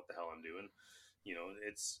 I don't know what the hell I'm doing. You know,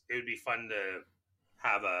 it would be fun to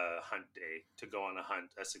have a hunt day, to go on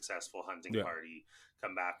a successful hunting party,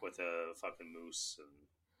 come back with a fucking moose. And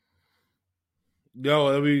no,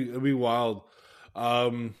 it'd be wild.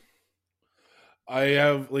 I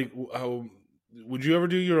have like, would you ever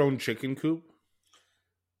do your own chicken coop?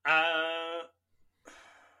 I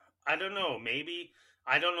don't know. Maybe.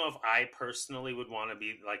 I don't know if I personally would want to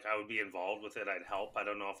be like, I would be involved with it. I'd help. I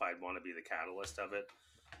don't know if I'd want to be the catalyst of it,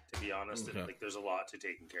 to be honest. Okay. Like, there's a lot to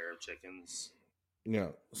taking care of chickens. Yeah.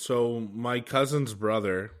 So my cousin's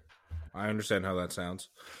brother, I understand how that sounds.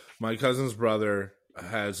 My cousin's brother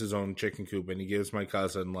has his own chicken coop, and he gives my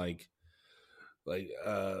cousin like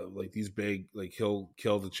these big, like, he'll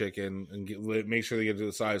kill the chicken and make sure they get to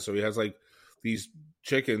the size. So he has like these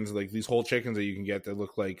chickens, like these whole chickens that you can get that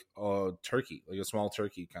look like a turkey, like a small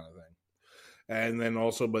turkey kind of thing. And then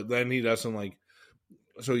also, but then he doesn't like,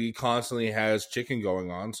 so he constantly has chicken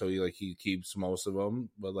going on. So he keeps most of them,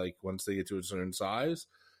 but like once they get to a certain size,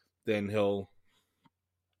 then he'll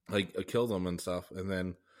like kill them and stuff, and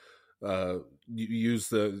then use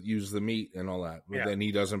the meat and all that. But then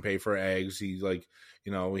he doesn't pay for eggs. He like,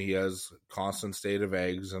 you know, he has constant state of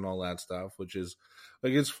eggs and all that stuff, which is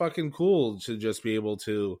like, it's fucking cool to just be able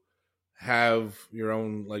to have your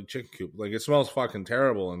own like chicken coop. Like, it smells fucking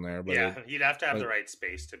terrible in there, but you'd have to have the right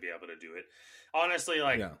space to be able to do it. Honestly,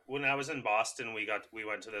 like when I was in Boston, we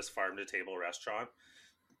went to this farm to table restaurant,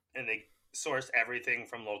 and they sourced everything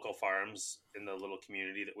from local farms in the little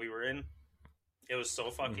community that we were in. It was so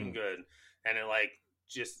fucking good, and it like,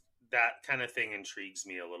 just that kind of thing intrigues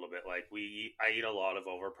me a little bit. Like, I eat a lot of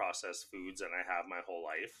over processed foods, and I have my whole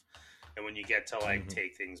life. And when you get to like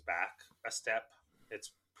take things back a step,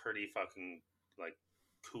 it's pretty fucking like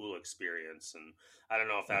cool experience. And I don't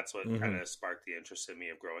know if that's what kind of sparked the interest in me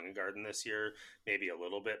of growing a garden this year, maybe a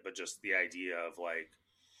little bit, but just the idea of like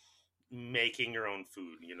making your own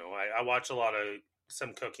food. You know, I watch a lot of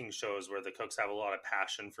some cooking shows where the cooks have a lot of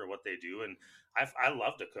passion for what they do, and I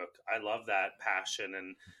love to cook. I love that passion,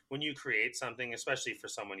 and when you create something, especially for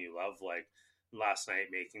someone you love, like last night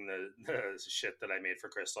making the shit that I made for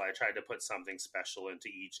Crystal, I tried to put something special into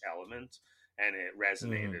each element, and it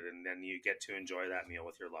resonated, and then you get to enjoy that meal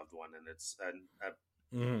with your loved one, and it's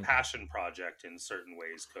a passion project in certain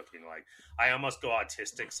ways. Cooking, like, I almost go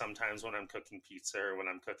autistic sometimes when I'm cooking pizza or when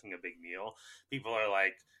I'm cooking a big meal. People are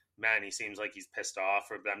like, man, he seems like he's pissed off,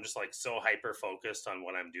 but I'm just like so hyper focused on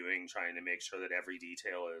what I'm doing, trying to make sure that every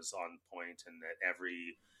detail is on point and that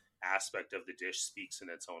every aspect of the dish speaks in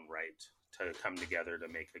its own right to come together to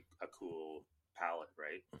make a cool palette,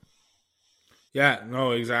 right? Yeah,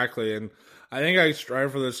 no, exactly. And I think I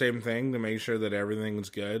strive for the same thing, to make sure that everything's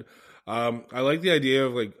good. I like the idea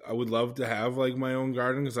of like, I would love to have like my own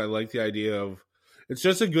garden, because I like the idea of, it's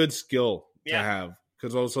just a good skill to have.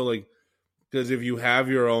 Because also like, because if you have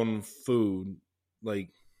your own food, like,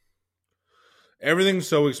 everything's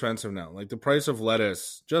so expensive now. Like, the price of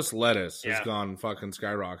lettuce has gone fucking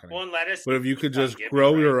skyrocketing. Well, and lettuce, but if you could just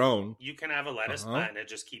grow your own, you can have a lettuce plant and it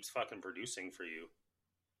just keeps fucking producing for you.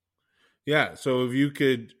 Yeah, so if you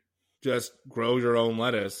could just grow your own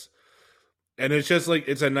lettuce, and it's just like,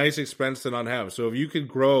 it's a nice expense to not have. So if you could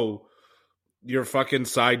grow your fucking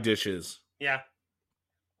side dishes,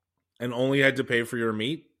 and only had to pay for your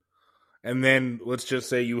meat, and then let's just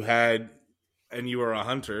say you were a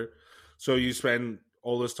hunter, so you spend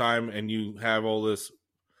all this time and you have all this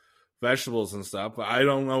vegetables and stuff. But I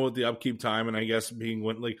don't know what the upkeep time, and I guess being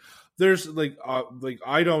like, there's like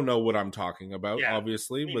I don't know what I'm talking about,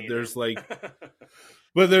 obviously, but there's like,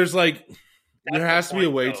 there has to be a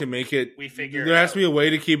way to make it. There has to be a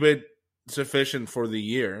way to keep it sufficient for the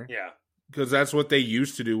year. Yeah. Because that's what they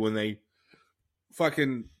used to do when they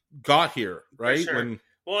fucking got here, right? Sure.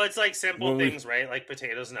 Well, it's like simple things, right? Like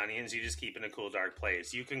potatoes and onions, you just keep in a cool, dark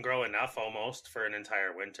place. You can grow enough almost for an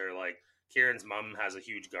entire winter. Like Kieran's mom has a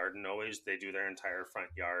huge garden always. They do their entire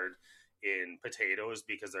front yard in potatoes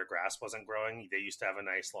because their grass wasn't growing. They used to have a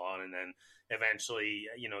nice lawn, and then eventually,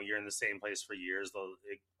 you're in the same place for years.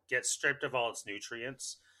 It gets stripped of all its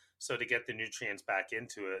nutrients. So to get the nutrients back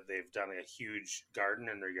into it, they've done a huge garden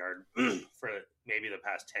in their yard for maybe the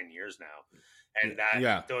past 10 years now. And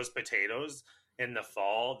those potatoes in the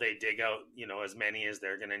fall, they dig out, as many as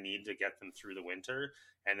they're going to need to get them through the winter.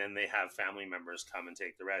 And then they have family members come and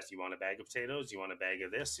take the rest. You want a bag of potatoes? You want a bag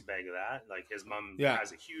of this? A bag of that? Like his mom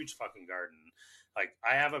has a huge fucking garden. Like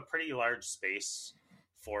I have a pretty large space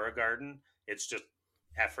for a garden. It's just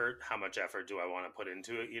effort. How much effort do I want to put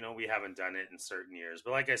into it? We haven't done it in certain years.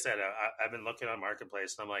 But like I said, I've been looking on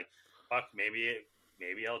Marketplace and I'm like, fuck,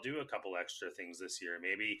 maybe I'll do a couple extra things this year.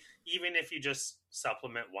 Maybe even if you just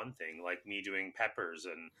supplement one thing, like me doing peppers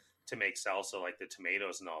and to make salsa, like the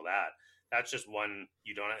tomatoes and all that. That's just one.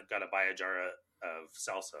 You don't got to buy a jar of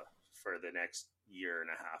salsa for the next year and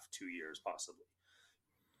a half, 2 years possibly.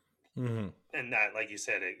 Mm-hmm. And that, like you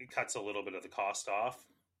said, it cuts a little bit of the cost off.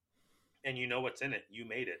 And you know what's in it. You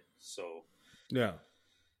made it. So yeah,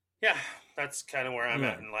 that's kind of where I'm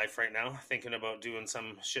at in life right now. Thinking about doing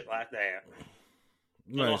some shit like that.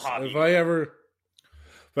 Nice. If I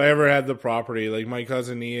ever had the property, like my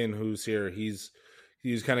cousin Ian, who's here, he's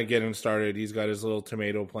kind of getting started. He's got his little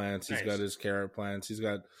tomato plants. He's got his carrot plants. He's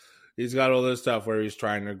got all this stuff where he's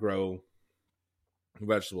trying to grow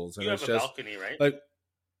vegetables. And you have a balcony, right? Like,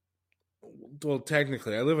 well,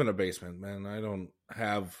 technically, I live in a basement, man. I don't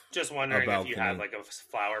have. Just wondering if you have like a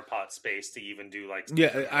flower pot space to even do like.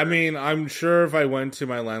 Yeah, I mean, I'm sure if I went to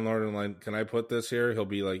my landlord and like, can I put this here? He'll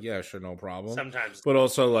be like, yeah, sure, no problem. Sometimes, but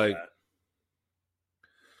also like,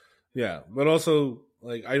 but also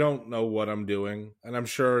like, I don't know what I'm doing, and I'm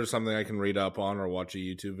sure it's something I can read up on or watch a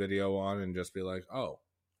YouTube video on and just be like, oh,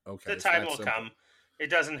 okay. The time will come.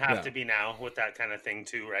 It doesn't have to be now with that kind of thing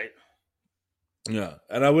too, right? Yeah,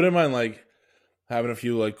 and I wouldn't mind like having a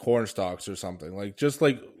few like corn stalks or something. Like just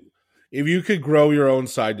like if you could grow your own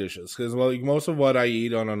side dishes, because like most of what I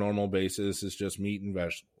eat on a normal basis is just meat and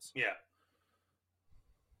vegetables. Yeah.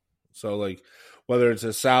 So like whether it's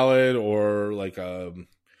a salad or like a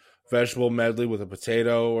vegetable medley with a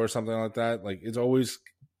potato or something like that, like it's always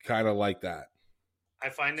kind of like that. I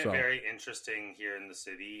find it very interesting here in the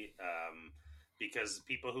city because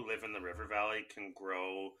people who live in the River Valley can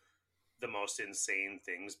grow the most insane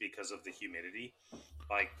things because of the humidity.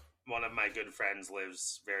 Like one of my good friends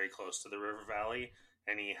lives very close to the River Valley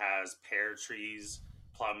and he has pear trees,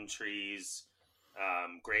 plum trees,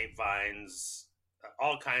 grapevines,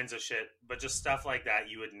 all kinds of shit, but just stuff like that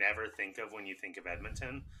you would never think of when you think of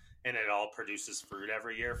Edmonton. And it all produces fruit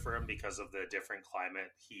every year for him because of the different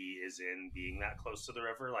climate he is in, being that close to the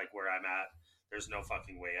river. Like where I'm at, there's no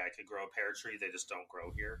fucking way I could grow a pear tree. They just don't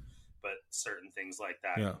grow here. But certain things like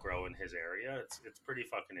that grow in his area. It's pretty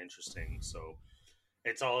fucking interesting. So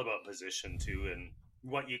it's all about position too, and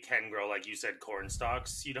what you can grow. Like you said, corn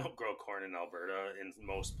stalks. You don't grow corn in Alberta in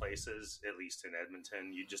most places, at least in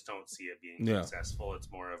Edmonton. You just don't see it being successful.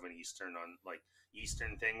 It's more of an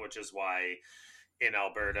eastern thing, which is why in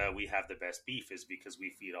Alberta we have the best beef, is because we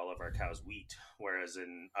feed all of our cows wheat, whereas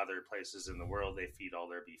in other places in the world they feed all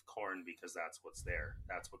their beef corn because that's what's there.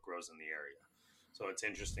 That's what grows in the area. So it's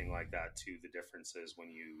interesting like that too, the differences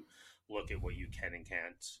when you look at what you can and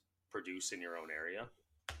can't produce in your own area.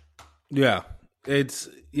 Yeah. That's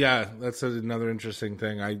another interesting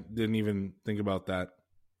thing. I didn't even think about that.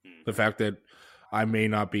 The fact that I may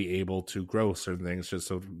not be able to grow certain things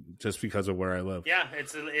just because of where I live. Yeah,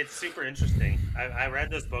 it's super interesting. I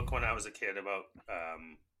read this book when I was a kid about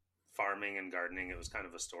farming and gardening. It was kind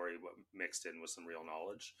of a story mixed in with some real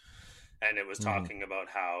knowledge. And it was talking about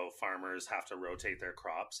how farmers have to rotate their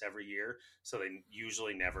crops every year. So they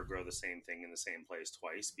usually never grow the same thing in the same place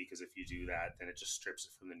twice, because if you do that, then it just strips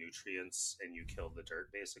it from the nutrients and you kill the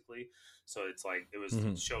dirt basically. So it's like, it was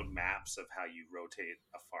showed maps of how you rotate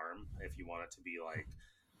a farm if you want it to be like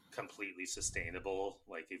completely sustainable.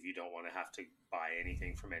 Like if you don't want to have to buy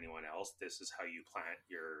anything from anyone else, this is how you plant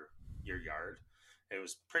your yard. It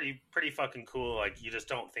was pretty fucking cool. Like you just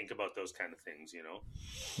don't think about those kind of things, you know?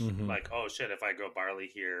 Like, oh shit, if I grow barley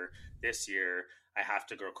here this year, I have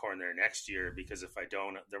to grow corn there next year, because if I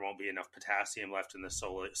don't, there won't be enough potassium left in the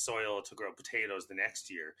soil to grow potatoes the next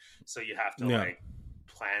year. So you have to like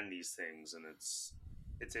plan these things, and it's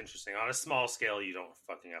interesting. On a small scale, you don't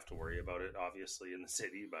fucking have to worry about it, obviously, in the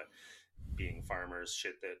city, but being farmers,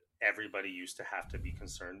 shit that everybody used to have to be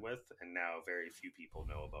concerned with, and now very few people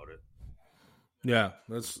know about it. Yeah,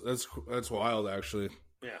 that's wild, actually.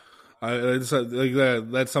 Yeah, it's like that.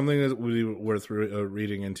 That's something that would be worth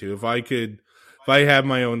reading into. If I had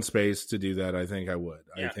my own space to do that, I think I would.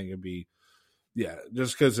 Yeah. I think it'd be,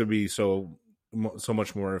 just because it'd be so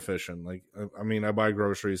much more efficient. Like, I mean, I buy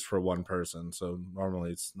groceries for one person, so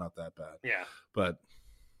normally it's not that bad. Yeah, but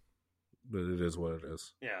it is what it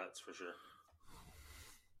is. Yeah, that's for sure.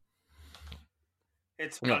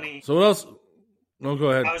 It's funny. Yeah. So what else? No,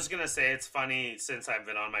 go ahead. I was gonna say it's funny since I've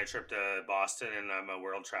been on my trip to Boston and I'm a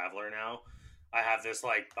world traveler now. I have this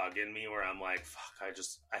like bug in me where I'm like, fuck,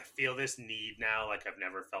 I feel this need now like I've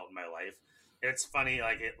never felt in my life. It's funny,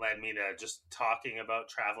 like it led me to just talking about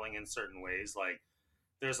traveling in certain ways. Like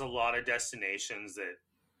there's a lot of destinations that,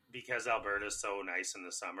 because Alberta's so nice in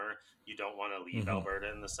the summer, you don't want to leave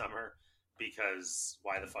Alberta in the summer, because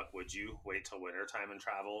why the fuck would you wait till winter time and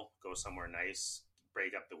travel, go somewhere nice,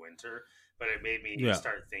 break up the winter? But it made me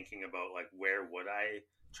start thinking about like, where would I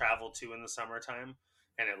travel to in the summertime?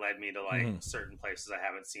 And it led me to like certain places I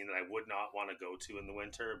haven't seen that I would not want to go to in the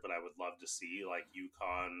winter, but I would love to see, like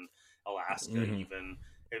Yukon, Alaska, even.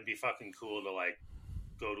 It'd be fucking cool to like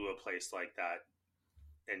go to a place like that,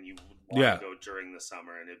 and you want to go during the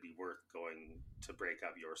summer, and it'd be worth going to break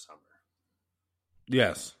up your summer.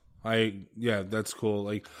 Yes. That's cool.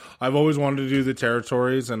 Like, I've always wanted to do the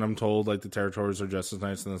territories, and I'm told like the territories are just as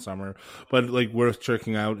nice in the summer, but like worth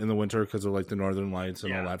checking out in the winter because of like the northern lights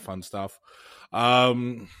and all that fun stuff. But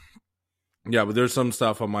there's some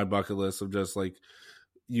stuff on my bucket list of just like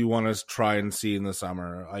you want to try and see in the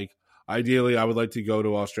summer. Like, ideally, I would like to go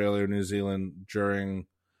to Australia or New Zealand during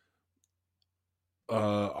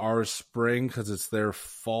our spring because it's their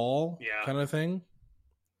fall kind of thing.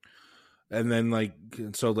 And then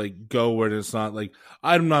go where it's not like,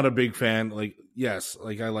 I'm not a big fan. Like, yes,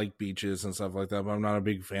 like I like beaches and stuff like that, but I'm not a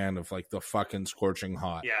big fan of like the fucking scorching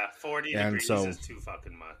hot. Yeah, 40 degrees is too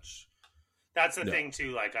fucking much. That's the thing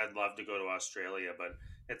too. Like, I'd love to go to Australia, but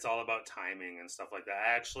it's all about timing and stuff like that.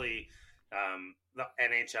 I actually, the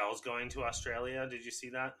NHL is going to Australia. Did you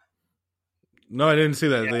see that? No, I didn't see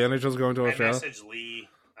that. Yeah. The NHL's going to Australia. I messaged Lee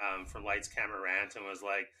from Lights Camera Rant and was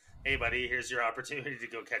like, hey, buddy, here's your opportunity to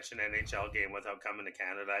go catch an NHL game without coming to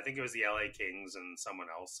Canada. I think it was the LA Kings and someone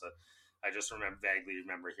else. I just vaguely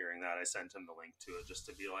remember hearing that. I sent him the link to it just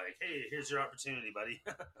to be like, hey, here's your opportunity, buddy.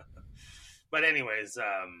 But anyways,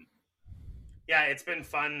 it's been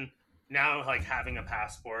fun now, like having a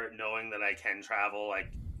passport, knowing that I can travel,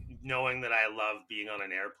 like knowing that I love being on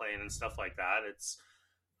an airplane and stuff like that.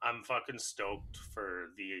 I'm fucking stoked for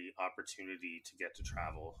the opportunity to get to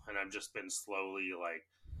travel. And I've just been slowly like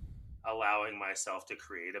allowing myself to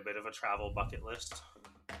create a bit of a travel bucket list,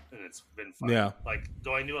 and it's been fun. Yeah, like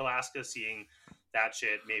going to Alaska, seeing that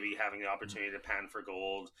shit, maybe having the opportunity to pan for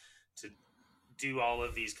gold, to do all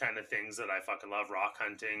of these kind of things that I fucking love. Rock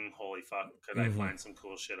hunting, holy fuck, could I find some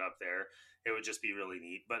cool shit up there? It would just be really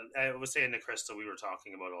neat. But I was saying to Krista, we were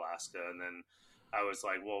talking about Alaska, and then I was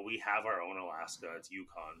like, well, we have our own Alaska. It's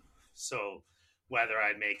Yukon. So whether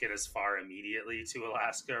I'd make it as far immediately to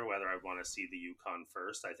Alaska or whether I'd want to see the Yukon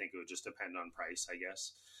first, I think it would just depend on price, I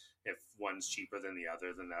guess. If one's cheaper than the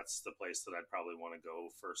other, then that's the place that I'd probably want to go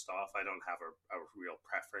first off. I don't have a real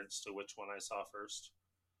preference to which one I saw first.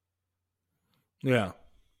 Yeah.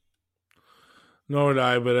 Nor would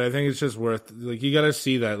I, but I think it's just worth, like, you got to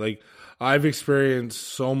see that. Like, I've experienced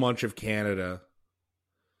so much of Canada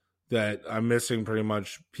that I'm missing pretty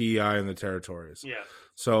much PEI in the territories. Yeah.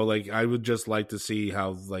 So, like, I would just like to see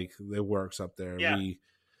how, like, it works up there. Yeah.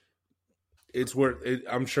 It's worth it.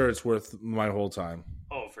 I'm sure it's worth my whole time.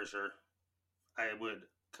 Oh, for sure. I would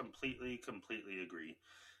completely agree.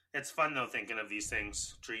 It's fun, though, thinking of these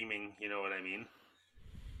things, dreaming, you know what I mean?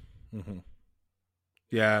 Mm-hmm.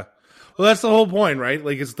 Yeah. Well, that's the whole point, right?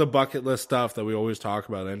 Like, it's the bucket list stuff that we always talk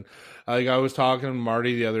about. And, like, I was talking to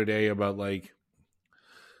Marty the other day about, like,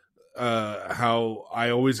 how I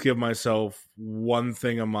always give myself one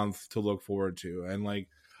thing a month to look forward to, and like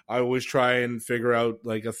I always try and figure out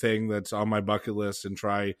like a thing that's on my bucket list and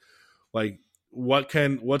try like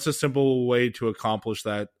what's a simple way to accomplish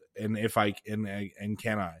that, and if I can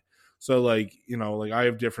I. So like, you know, like I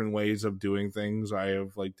have different ways of doing things. I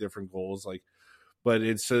have like different goals, like, but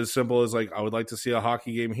it's as simple as like I would like to see a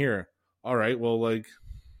hockey game here. All right, well, like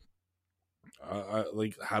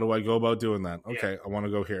like, how do I go about doing that? Okay, I want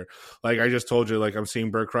to go here. Like I just told you, like I'm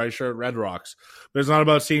seeing Bert Kreischer at Red Rocks. But it's not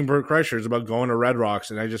about seeing Bert Kreischer. It's about going to Red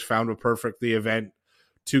Rocks. And I just found a perfect event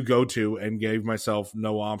to go to and gave myself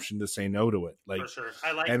no option to say no to it. Like, for sure.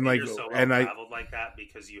 I like that you're so well traveled like that,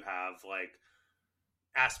 because you have like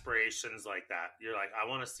aspirations like that. You're like, I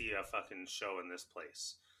want to see a fucking show in this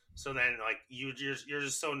place. So then, like, you're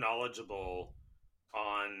just so knowledgeable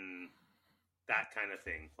on that kind of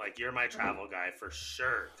thing. Like, you're my travel guy for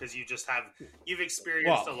sure, because you've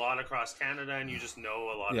experienced a lot across Canada, and you just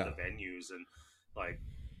know a lot of the venues, and like,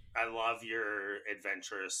 I love your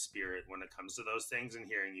adventurous spirit when it comes to those things, and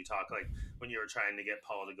hearing you talk, like when you were trying to get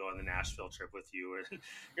Paul to go on the Nashville trip with you, and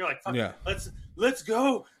you're like, fuck, let's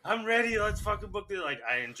go, I'm ready, let's fucking book it. Like,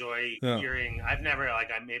 I enjoy hearing. I've never, like,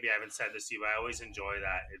 maybe I haven't said this to you, but I always enjoy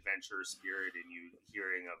that adventurous spirit in you,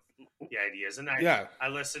 hearing of the ideas. And I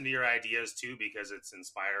listen to your ideas too, because it's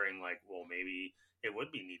inspiring. Like, well, maybe it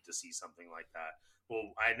would be neat to see something like that.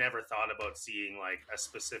 Well, I never thought about seeing like a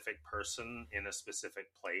specific person in a specific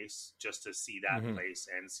place just to see that place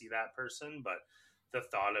and see that person. But the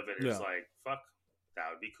thought of it is like, fuck, that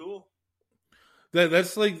would be cool.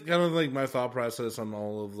 That's like kind of like my thought process on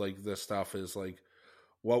all of like this stuff is like,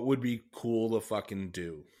 what would be cool to fucking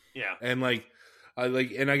do? Yeah. And like, I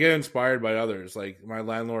get inspired by others. Like my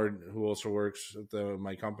landlord who also works at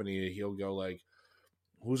my company, he'll go like,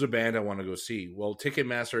 who's a band I want to go see? Well,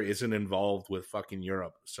 Ticketmaster isn't involved with fucking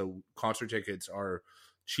Europe, so concert tickets are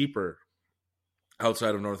cheaper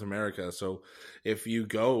outside of North America. So if you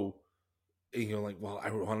go and you're like, well,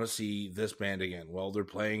 I want to see this band again. Well, they're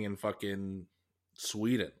playing in fucking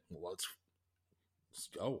Sweden. Well, let's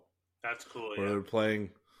go. That's cool. Or they're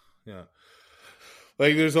playing,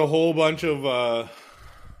 like there's a whole bunch of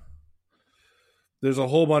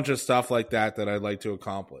stuff like that I'd like to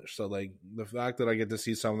accomplish. So like the fact that I get to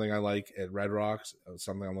see something I like at Red Rocks is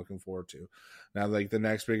something I'm looking forward to. Now, like the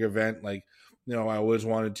next big event, like, I always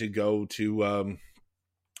wanted to go to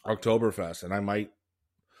Oktoberfest, and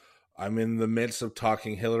I'm in the midst of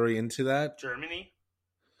talking Hillary into that. Germany?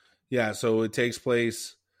 Yeah. So it takes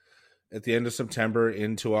place at the end of September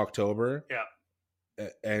into October. Yeah.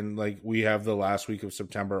 And like we have the last week of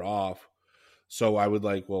September off. So I would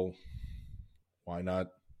like, well, why not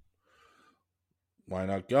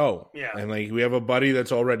go? Yeah. And like we have a buddy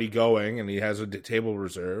that's already going, and he has a table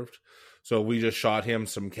reserved. So we just shot him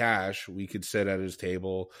some cash. We could sit at his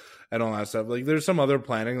table and all that stuff. Like there's some other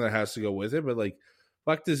planning that has to go with it, but like,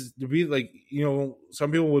 fuck this to be like,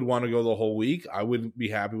 some people would want to go the whole week. I would be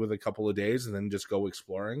happy with a couple of days and then just go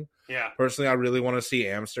exploring. Yeah. Personally, I really want to see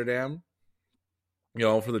Amsterdam,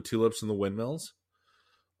 for the tulips and the windmills.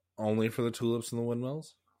 Only for the tulips and the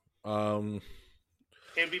windmills.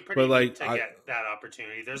 It'd be pretty neat to get that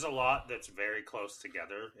opportunity. There's a lot that's very close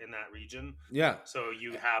together in that region. Yeah. So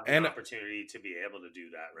you have an opportunity to be able to do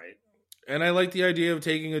that, right? And I like the idea of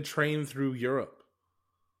taking a train through Europe,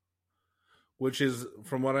 which is,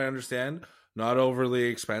 from what I understand, not overly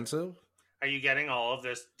expensive. Are you getting all of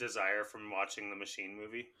this desire from watching the Machine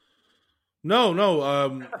movie?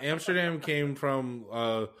 No. Amsterdam came from,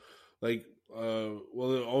 you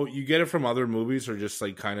get it from other movies or just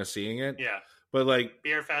like kind of seeing it. Yeah. But like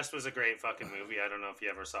Beer Fest was a great fucking movie. I don't know if you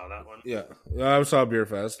ever saw that one. Yeah, I saw Beer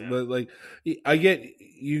Fest, but like I get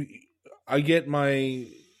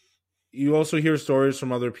you also hear stories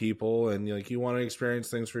from other people, and like you want to experience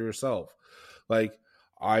things for yourself. Like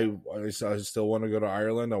I still want to go to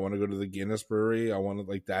Ireland. I want to go to the Guinness Brewery. I want to,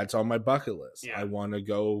 like, that's on my bucket list. Yeah. I want to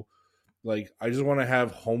go. Like, I just want to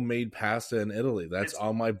have homemade pasta in Italy. That's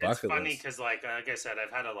on my bucket list. It's funny because, like I said,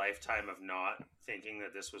 I've had a lifetime of not thinking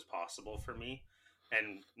that this was possible for me.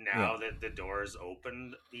 And now that the doors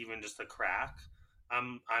opened, even just a crack,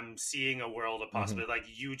 I'm seeing a world of possibility. Mm-hmm.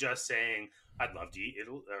 Like you just saying, I'd love to eat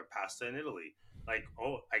pasta in Italy. Like,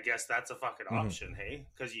 oh, I guess that's a fucking option, hey?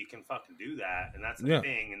 Because you can fucking do that. And that's a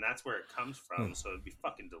thing. And that's where it comes from. So it'd be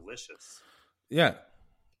fucking delicious. Yeah.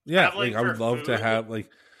 Yeah. Like, I would love to have, like...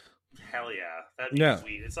 Hell yeah, that'd be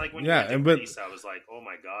sweet. It's like when you went to Greece, I was like, oh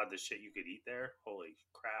my god, the shit you could eat there, holy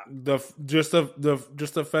crap. Just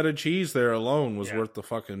the feta cheese there alone was worth the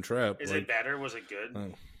fucking trip. Is it better? Was it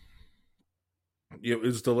good? It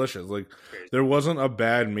was delicious. Like, there wasn't a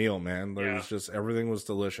bad meal, man. There was just, everything was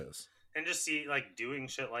delicious. And just see, like, doing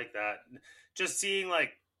shit like that, just seeing,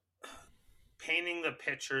 like, painting the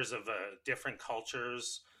pictures of different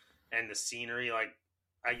cultures and the scenery, like,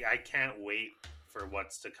 I can't wait for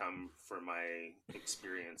what's to come for my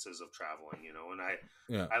experiences of traveling, you know. And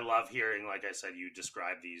I love hearing, like I said, you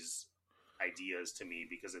describe these ideas to me,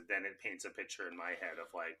 because then it paints a picture in my head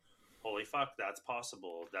of like, holy fuck, that's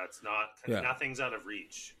possible. That's nothing's out of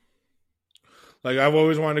reach. Like, I've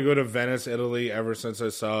always wanted to go to Venice, Italy ever since I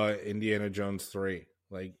saw Indiana Jones 3.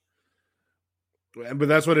 Like, but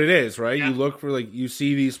that's what it is, right? Yeah. You look for, like, you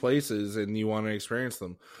see these places and you want to experience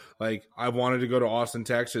them. Like, I wanted to go to Austin,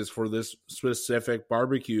 Texas for this specific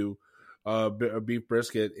barbecue a beef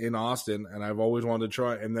brisket in Austin, and I've always wanted to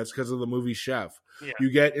try it, and that's because of the movie Chef. Yeah.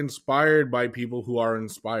 You get inspired by people who are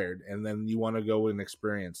inspired, and then you want to go and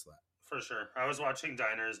experience that. For sure. I was watching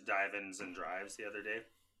Diners, Dive-Ins, and Drives the other day.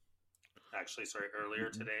 Actually, sorry, earlier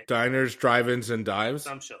today. Diners, Drive-Ins, and Dives?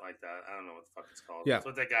 Some shit like that. I don't know what the fuck it's called. Yeah. It's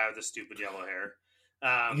with that guy with the stupid yellow hair.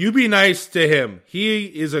 You be nice to him. He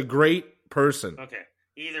is a great person. Okay.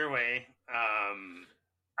 Either way,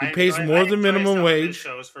 he pays more than minimum wage.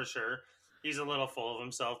 Shows for sure. He's a little full of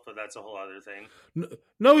himself, but that's a whole other thing.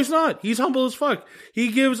 No, he's not. He's humble as fuck. He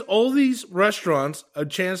gives all these restaurants a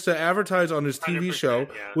chance to advertise on his TV show, yeah.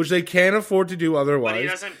 which they can't afford to do otherwise. But he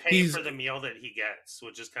doesn't pay for the meal that he gets,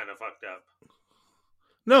 which is kind of fucked up.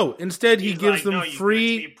 No, instead he gives them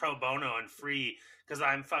free. You pro bono and free because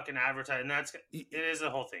I'm fucking advertising. It is a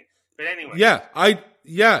whole thing. But anyway.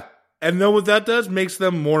 Yeah. And know what that does? Makes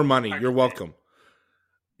them more money. You're welcome.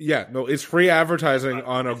 Yeah, no, it's free advertising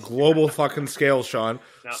on a global fucking scale, Shawn.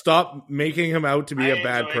 No. Stop making him out to be a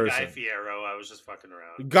bad person. Guy Fieri. I was just fucking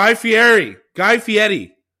around. Guy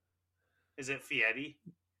Fieri. Is it Fieri?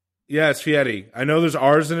 Yeah, it's Fieri. I know there's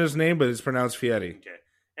R's in his name, but it's pronounced Fieri. Okay.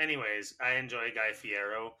 Anyways, I enjoy Guy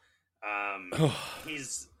Fieri.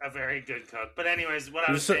 He's a very good cook. But anyways, what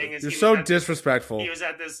I was saying is... You're so disrespectful. He was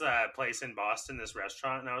at this place in Boston, this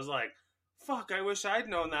restaurant, and I was like, fuck, I wish I'd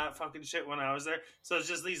known that fucking shit when I was there. So it's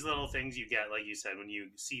just these little things you get, like you said, when you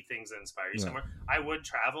see things that inspire you somewhere. I would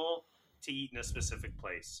travel to eat in a specific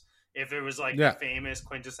place. If it was like a famous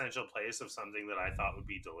quintessential place of something that I thought would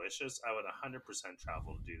be delicious, I would 100%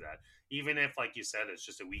 travel to do that. Even if, like you said, it's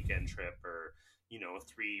just a weekend trip or,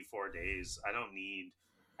 3-4 days.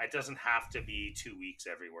 It doesn't have to be 2 weeks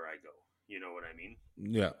everywhere I go. You know what I mean?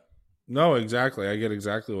 Yeah. No, exactly. I get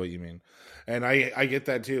exactly what you mean. And I get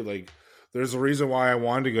that too. Like, there's a reason why I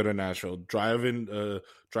wanted to go to Nashville. Diners,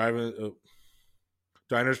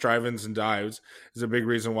 Drive-Ins, and Dives is a big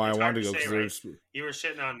reason why I wanted to go. Right? You were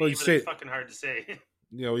shitting on me, but it's fucking hard to say.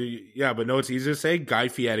 Yeah, but no, it's easy to say. Guy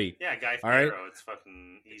Fieri. Yeah, Guy Fieri. All right? It's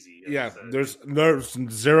fucking easy. Yeah, there's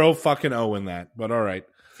zero fucking O in that, but all right.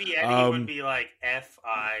 Fieri would be like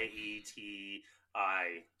Fieti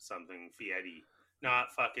something. Fieri,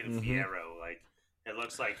 not fucking Fiero. Like, it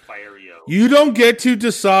looks like Firio. You don't get to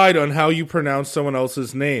decide on how you pronounce someone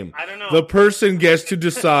else's name. I don't know. The person gets to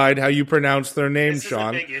decide how you pronounce their name,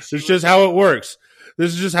 Shawn. It's just how it works.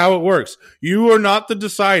 This is just how it works. You are not the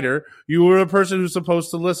decider. You are a person who's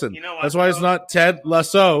supposed to listen. You know what, That's why it's not Ted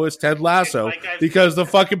Lasso. It's Ted Lasso. Because the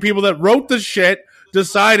fucking people that wrote the shit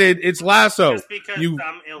decided it's Lasso. Just because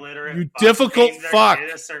some illiterate you difficult fuck.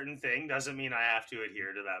 Did a certain thing doesn't mean I have to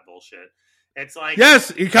adhere to that bullshit. It's like,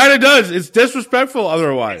 yes, it kind of does. It's disrespectful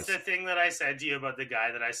otherwise. It's the thing that I said to you about the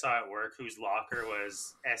guy that I saw at work whose locker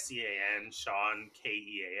was Sean, Shawn,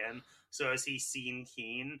 Kean. So is he Sean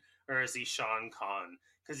Keen or is he Sean Con?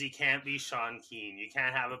 Because he can't be Sean Keen. You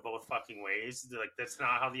can't have it both fucking ways. Like, that's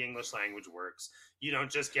not how the English language works. You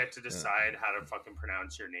don't just get to decide how to fucking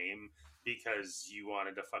pronounce your name because you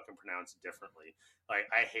wanted to fucking pronounce it differently. Like,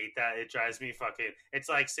 I hate that. It drives me fucking... It's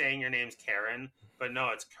like saying your name's Karen, but no,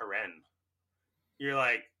 it's Karen. You're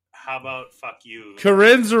like, how about fuck you?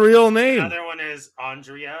 Karen's a real name. Another one is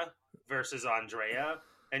Andrea versus Andrea.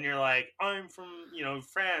 And you're like, I'm from,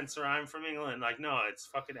 France or I'm from England. Like, no, it's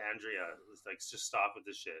fucking Andrea. It's like, just stop with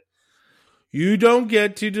this shit. You don't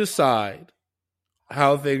get to decide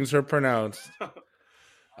how things are pronounced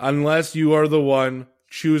unless you are the one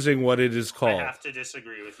choosing what it is called. I have to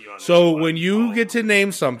disagree with you on this. So when you get to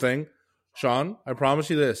name something, Shawn, I promise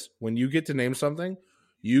you this. When you get to name something,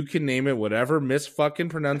 you can name it whatever misfucking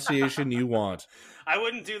pronunciation you want. I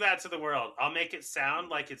wouldn't do that to the world. I'll make it sound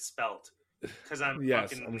like it's spelt. Because I'm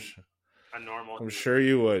fucking a normal. I'm sure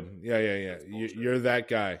you would. Yeah. You're that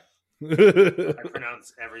guy. I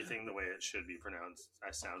pronounce everything the way it should be pronounced. I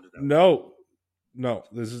sounded that No.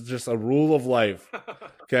 This is just a rule of life.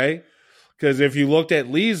 Okay? Because if you looked at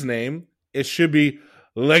Lee's name, it should be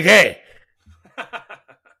Legay.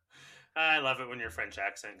 I love it when your French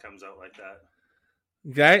accent comes out like that.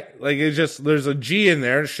 Okay? Like, it's just, there's a G in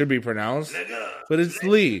there. It should be pronounced. But it's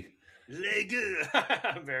Lee.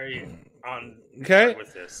 I'm very on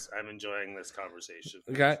with this. I'm enjoying this conversation.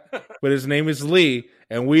 Okay. But his name is Lee,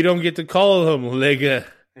 and we don't get to call him Lega.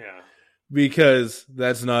 Yeah. Because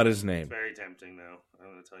that's not his name. It's very tempting, though.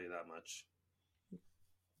 I'm going to tell you that much.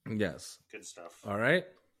 Yes. Good stuff. All right.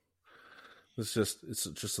 It's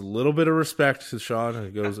just a little bit of respect to Shawn.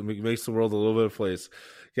 It makes the world a little bit of place.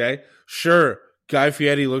 Okay. Sure. Guy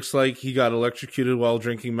Fieri looks like he got electrocuted while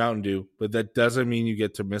drinking Mountain Dew, but that doesn't mean you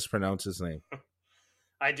get to mispronounce his name.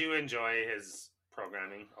 I do enjoy his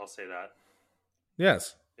programming. I'll say that.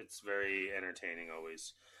 Yes. It's very entertaining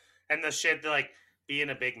always. And the shit, like, being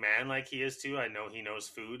a big man like he is too, I know he knows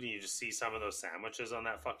food, and you just see some of those sandwiches on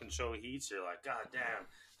that fucking show he eats, you're like, God damn.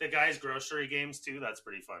 The guy's grocery games too, that's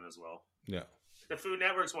pretty fun as well. Yeah. The Food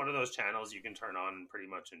Network's one of those channels you can turn on and pretty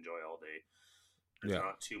much enjoy all day. There's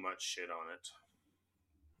not too much shit on it.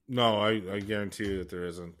 No, I guarantee you that there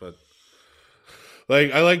isn't. But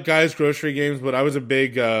like, I like guys' grocery games, but I was a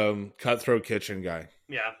big Cutthroat Kitchen guy.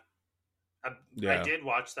 Yeah. I did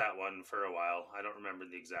watch that one for a while. I don't remember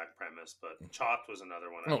the exact premise, but Chopped was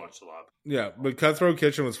another one I watched a lot. Yeah, but Cutthroat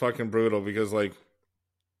Kitchen was fucking brutal because, like,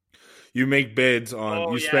 you make bids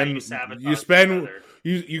on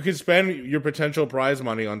you can spend your potential prize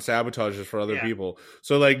money on sabotages for other people.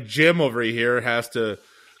 So like Jim over here has to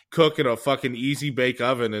cook in a fucking easy bake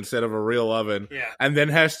oven instead of a real oven, and then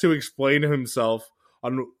has to explain himself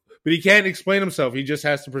but he can't explain himself. He just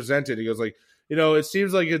has to present it. He goes like, it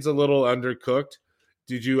seems like it's a little undercooked.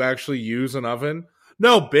 Did you actually use an oven?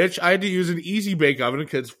 No, bitch. I had to use an easy bake oven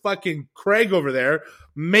because fucking Craig over there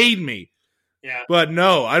made me. Yeah. But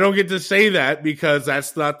no, I don't get to say that because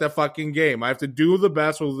that's not the fucking game. I have to do the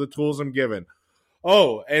best with the tools I'm given.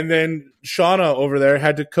 Oh, and then Shauna over there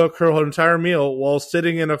had to cook her whole entire meal while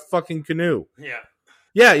sitting in a fucking canoe. Yeah.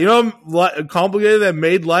 Yeah, how complicated that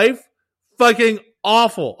made life? Fucking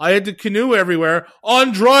awful. I had to canoe everywhere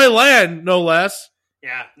on dry land, no less.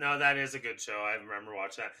 Yeah, no, that is a good show. I remember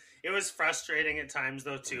watching that. It was frustrating at times,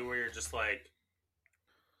 though, too, where you're just like,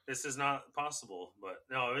 this is not possible, but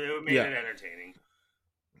no, it made it entertaining.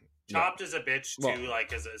 Chopped is a bitch too,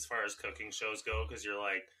 like as far as cooking shows go, because you're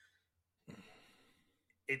like,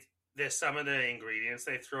 there's some of the ingredients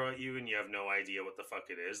they throw at you, and you have no idea what the fuck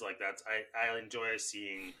it is. Like I enjoy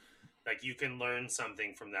seeing, like, you can learn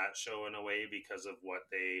something from that show in a way because of what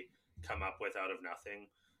they come up with out of nothing.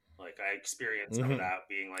 Like I experienced some of that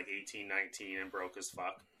being like 18, 19 and broke as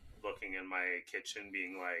fuck, looking in my kitchen,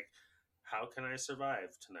 being like, how can I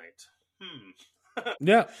survive tonight?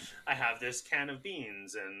 Yeah. I have this can of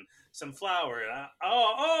beans and some flour. And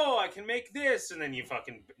I can make this. And then you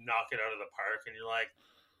fucking knock it out of the park and you're like,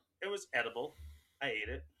 it was edible. I ate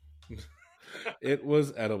it. It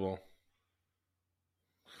was edible.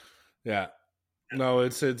 Yeah. No,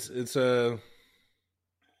 it's a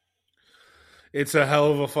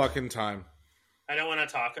hell of a fucking time. I don't want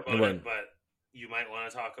to talk about it, but you might want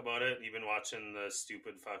to talk about it. You've been watching the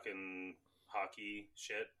stupid fucking hockey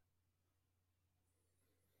shit.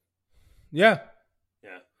 Yeah.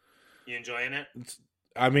 Yeah. You enjoying it?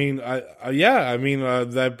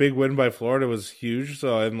 That big win by Florida was huge.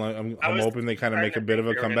 So I'm hoping they kind of make a bit of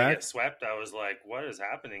a comeback. Get swept. I was like, what is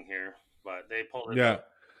happening here? But they pulled it. Yeah. Out.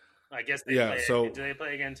 I guess they play. So do they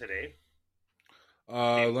play again today?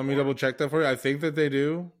 Let me double check that for you. I think that they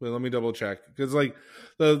do, but let me double check because like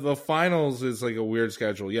the finals is like a weird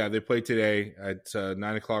schedule. Yeah, they play today at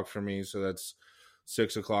 9:00 for me, so that's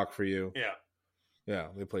 6:00 for you. Yeah,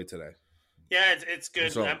 they play today. Yeah, it's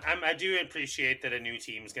good. So, I do appreciate that a new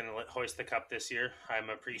team is going to hoist the cup this year. I'm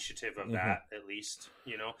appreciative of that, at least,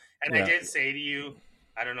 And I did say to you,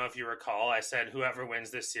 I don't know if you recall, I said whoever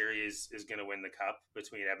wins this series is going to win the cup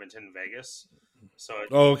between Edmonton and Vegas. So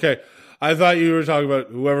okay. I thought you were talking about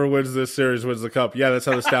whoever wins this series wins the cup. Yeah, that's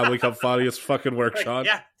how the Stanley Cup finals fucking work, Shawn.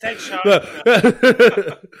 Yeah, thanks, Shawn.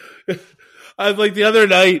 I like the other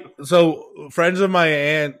night. So friends of my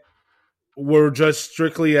aunt were just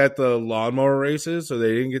strictly at the lawnmower races, so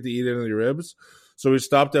they didn't get to eat any of the ribs. So we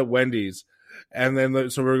stopped at Wendy's, and then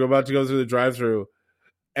so we were about to go through the drive-thru,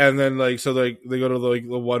 and then they go to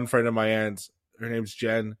the one friend of my aunt's. Her name's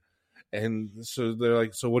Jen, and so they're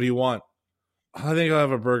like, "So what do you want?" I think I'll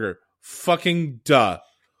have a burger. Fucking duh.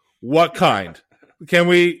 What kind? Can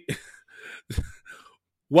we?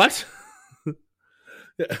 What?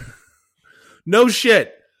 No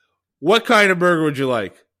shit. What kind of burger would you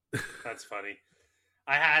like? That's funny.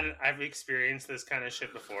 I've experienced this kind of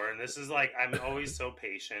shit before, and this is like, I'm always so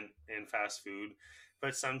patient in fast food,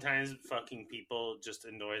 but sometimes fucking people just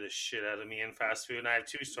annoy the shit out of me in fast food. And I have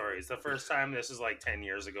two stories. The first time, this is like 10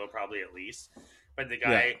 years ago, probably at least. But the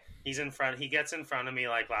guy, he gets in front of me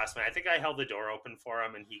like last minute. I think I held the door open for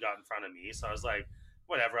him and he got in front of me. So I was like,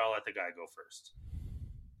 whatever, I'll let the guy go first.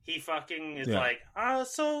 He fucking is like,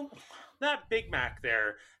 so that Big Mac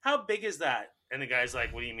there, how big is that? And the guy's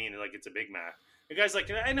like, what do you mean? Like, it's a Big Mac. The guy's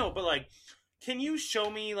like, I know, but like, can you show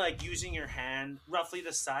me like using your hand roughly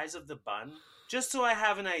the size of the bun? Just so I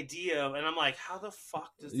have an idea. And I'm like, how the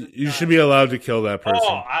fuck does this You should be allowed to kill that person.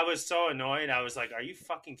 Oh, I was so annoyed. I was like, are you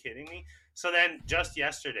fucking kidding me? So then just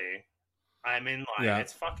yesterday, I'm in line. Yeah.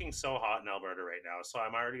 It's fucking so hot in Alberta right now. So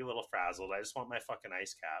I'm already a little frazzled. I just want my fucking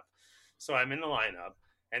ice cap. So I'm in the lineup.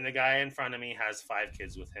 And the guy in front of me has 5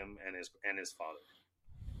 kids with him and his father.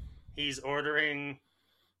 He's ordering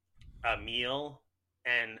a meal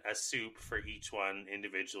and a soup for each one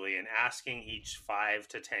individually and asking each 5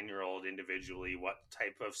 to 10-year-old individually what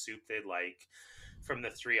type of soup they'd like from the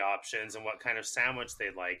 3 options and what kind of sandwich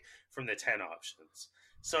they'd like from the 10 options.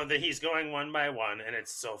 So that he's going one by one, and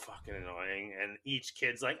it's so fucking annoying. And each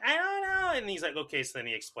kid's like, I don't know. And he's like, okay. So then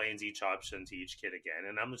he explains each option to each kid again.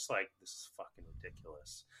 And I'm just like, this is fucking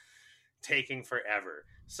ridiculous. Taking forever.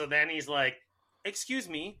 So then he's like, excuse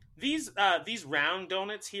me, these round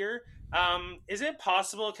donuts here, is it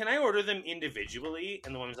possible, can I order them individually?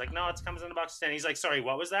 And the woman's like, no, it comes in a box of 10. He's like, sorry,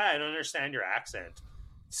 what was that? I don't understand your accent.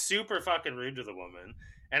 Super fucking rude to the woman.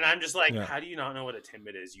 And I'm just like, how do you not know what a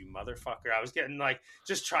Timbit is, you motherfucker? I was getting like,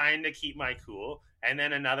 just trying to keep my cool. And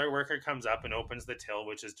then another worker comes up and opens the till,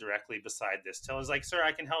 which is directly beside this till. I was like, sir,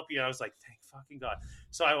 I can help you. And I was like, thank fucking God.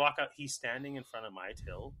 So I walk up, he's standing in front of my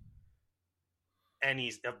till, and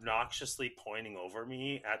he's obnoxiously pointing over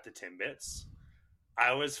me at the Timbits.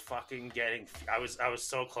 I was fucking I was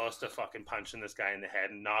so close to fucking punching this guy in the head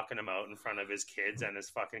and knocking him out in front of his kids and his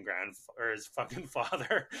fucking his fucking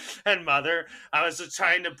father and mother. I was just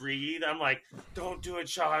trying to breathe. I'm like, don't do it,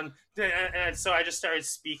 Shawn. And so I just started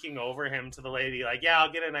speaking over him to the lady, like, yeah,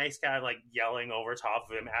 I'll get a nice guy, like yelling over top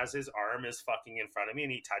of him as his arm is fucking in front of me,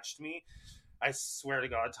 and he touched me. I swear to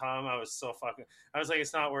God, Tom, I was like,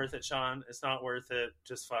 it's not worth it, Shawn. It's not worth it.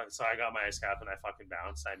 Just fuck. So I got my ice cap and I fucking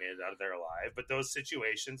bounced. I made it out of there alive. But those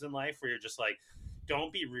situations in life where you're just like,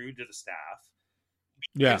 don't be rude to the staff.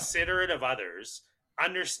 Be considerate of others.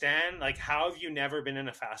 Understand, like, how have you never been in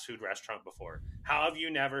a fast food restaurant before? How have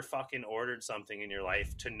you never fucking ordered something in your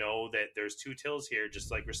life to know that there's 2 tills here?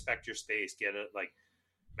 Just like respect your space. Get it, like,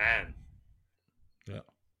 man. Yeah.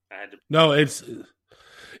 I had to. No,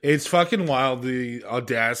 it's fucking wild, the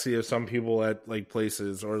audacity of some people at like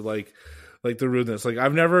places, or like the rudeness. Like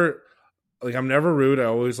I'm never rude. I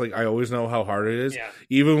always know how hard it is. Yeah.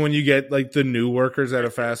 Even when you get like the new workers at a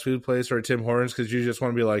fast food place or a Tim Hortons, because you just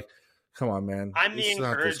want to be like, come on, man. I'm the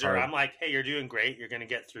encourager. I'm like, hey, you're doing great. You're going to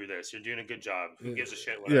get through this. You're doing a good job. Who gives a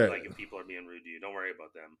shit like if people are being rude to you? Don't worry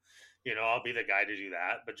about them. You know, I'll be the guy to do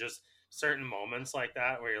that. But just certain moments like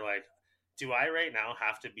that where you're like, do I right now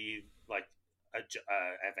have to be like a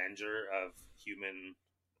avenger of the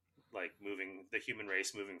human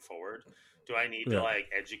race moving forward? Do I need to like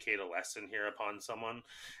educate a lesson here upon someone?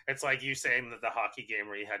 It's like you saying that the hockey game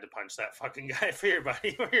where you had to punch that fucking guy for your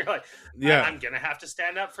buddy, where you're like, I'm gonna have to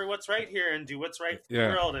stand up for what's right here and do what's right for the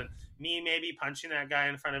world. And me maybe punching that guy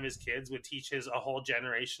in front of his kids would teach a whole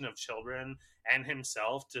generation of children and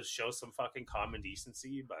himself to show some fucking common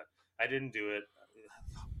decency. But I didn't do it.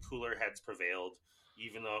 Cooler heads prevailed,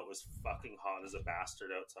 even though it was fucking hot as a bastard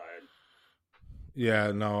outside.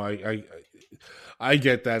 Yeah, no, I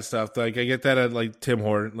get that stuff. Like I get that at like Tim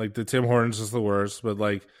Hortons. Like the Tim Hortons is the worst, but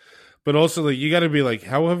also like you got to be like,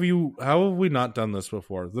 how have we not done this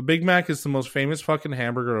before? The Big Mac is the most famous fucking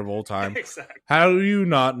hamburger of all time. Exactly. How do you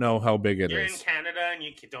not know how big it is? You're in Canada and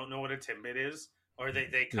you don't know what a Timbit is, or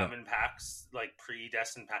they come in packs, like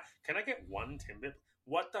predestined pack. Can I get one Timbit?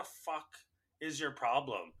 What the fuck is your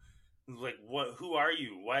problem? Like, what? Who are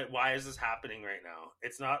you? Why is this happening right now?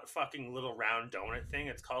 It's not a fucking little round donut thing.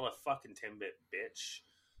 It's called a fucking Timbit, bitch.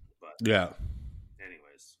 But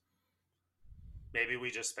anyways, maybe we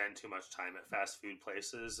just spend too much time at fast food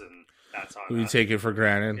places, and that's on we us. Take it for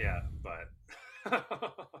granted. Yeah, but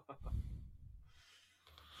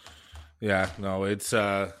yeah, no, it's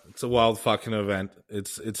a wild fucking event.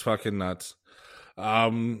 It's fucking nuts.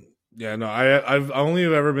 Yeah, no, I've only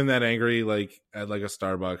ever been that angry like at like a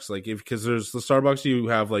Starbucks, like because there's the Starbucks, you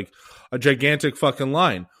have like a gigantic fucking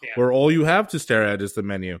line where all you have to stare at is the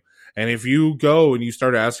menu, and if you go and you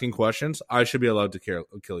start asking questions, I should be allowed to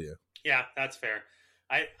kill you. Yeah, that's fair.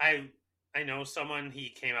 I know someone, he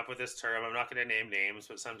came up with this term. I'm not going to name names,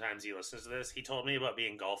 but sometimes he listens to this. He told me about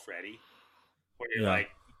being golf ready, where you're like,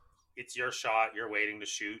 it's your shot, you're waiting to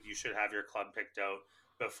shoot, you should have your club picked out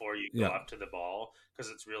before you go up to the ball,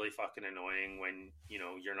 because it's really fucking annoying when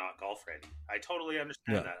you're not golf ready. I totally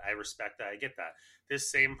understand that. I respect that. I get that.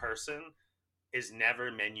 This same person is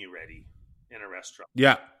never menu ready in a restaurant.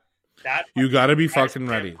 Yeah, that you got to be fucking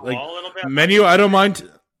ready. Like a little bit menu, I don't mind.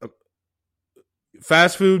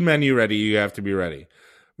 Fast food menu ready, you have to be ready.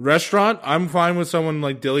 Restaurant, I'm fine with someone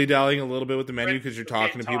like dilly-dallying a little bit with the menu because you're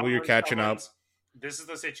talking to people, you're catching up. This is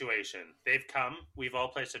the situation. They've come, we've all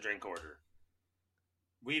placed a drink order.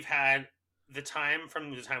 We've had the time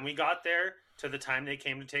from the time we got there to the time they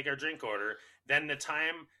came to take our drink order, then the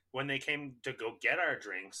time when they came to go get our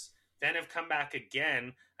drinks, then have come back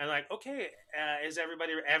again and like, okay, is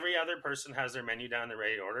every other person has their menu down, they're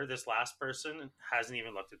ready to order. This last person hasn't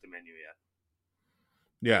even looked at the menu yet.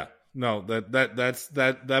 Yeah. no,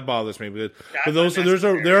 that bothers me. But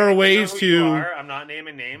there are ways to. I'm not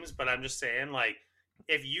naming names, but I'm just saying, like,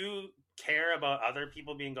 if you care about other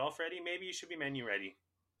people being golf ready, maybe you should be menu ready.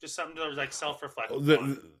 Just something to like self-reflect.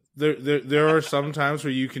 There are some times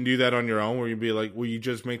where you can do that on your own, where you'd be like, you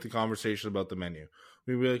just make the conversation about the menu.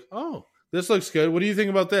 We'd be like, oh, this looks good. What do you think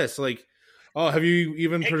about this? Like, oh, have you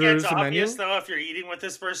even perused the menu? It's obvious though if you're eating with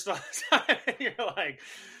this person all the time, you're like,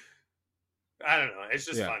 I don't know. It's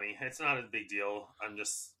just funny. It's not a big deal. I'm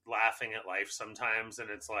just laughing at life sometimes, and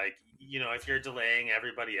it's like, if you're delaying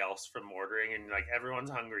everybody else from ordering, and like everyone's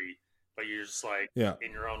hungry, but you're just like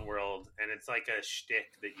in your own world, and it's like a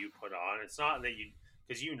shtick that you put on. It's not that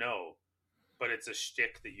because but it's a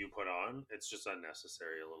shtick that you put on. It's just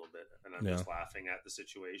unnecessary a little bit, and I'm just laughing at the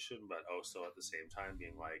situation, but also at the same time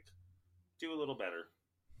being like, do a little better.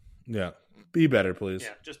 Yeah, be better, please.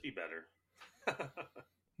 Yeah, just be better.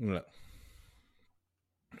 Yeah.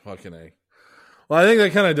 Fucking A. Well, I think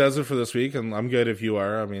that kind of does it for this week, and I'm good if you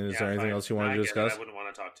are. I mean, is there anything else you want to discuss? I wouldn't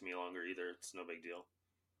want to talk to me longer either. It's no big deal.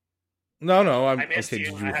 No, I missed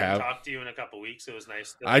you. I haven't talked to you in a couple weeks. It was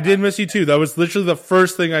nice. I did miss you too. That was literally the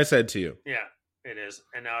first thing I said to you. Yeah, it is.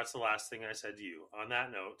 And now it's the last thing I said to you. On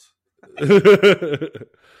that note.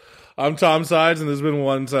 I'm Tom Sides, and this has been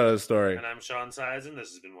One Side of the Story. And I'm Shawn Sides, and this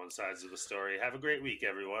has been One Sides of the Story. Have a great week,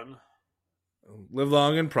 everyone. Live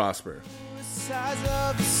long and prosper. Two sides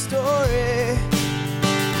of the story.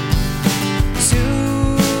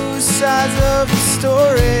 Two sides of the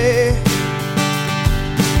story.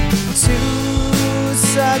 Two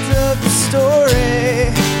sides of the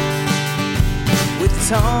story. With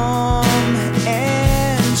Tom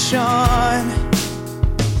and Shawn.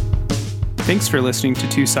 Thanks for listening to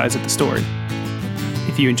Two Sides of the Story.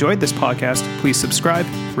 If you enjoyed this podcast, please subscribe,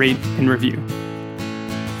 rate, and review.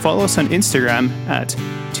 Follow us on Instagram at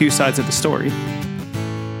Two Sides of the Story,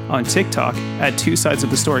 on TikTok at Two Sides of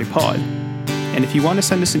the Story Pod, and if you want to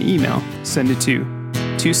send us an email, send it to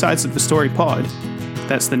Two Sides of the Story Pod.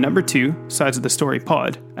 That's the number 2 sides of the story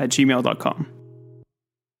pod at gmail.com.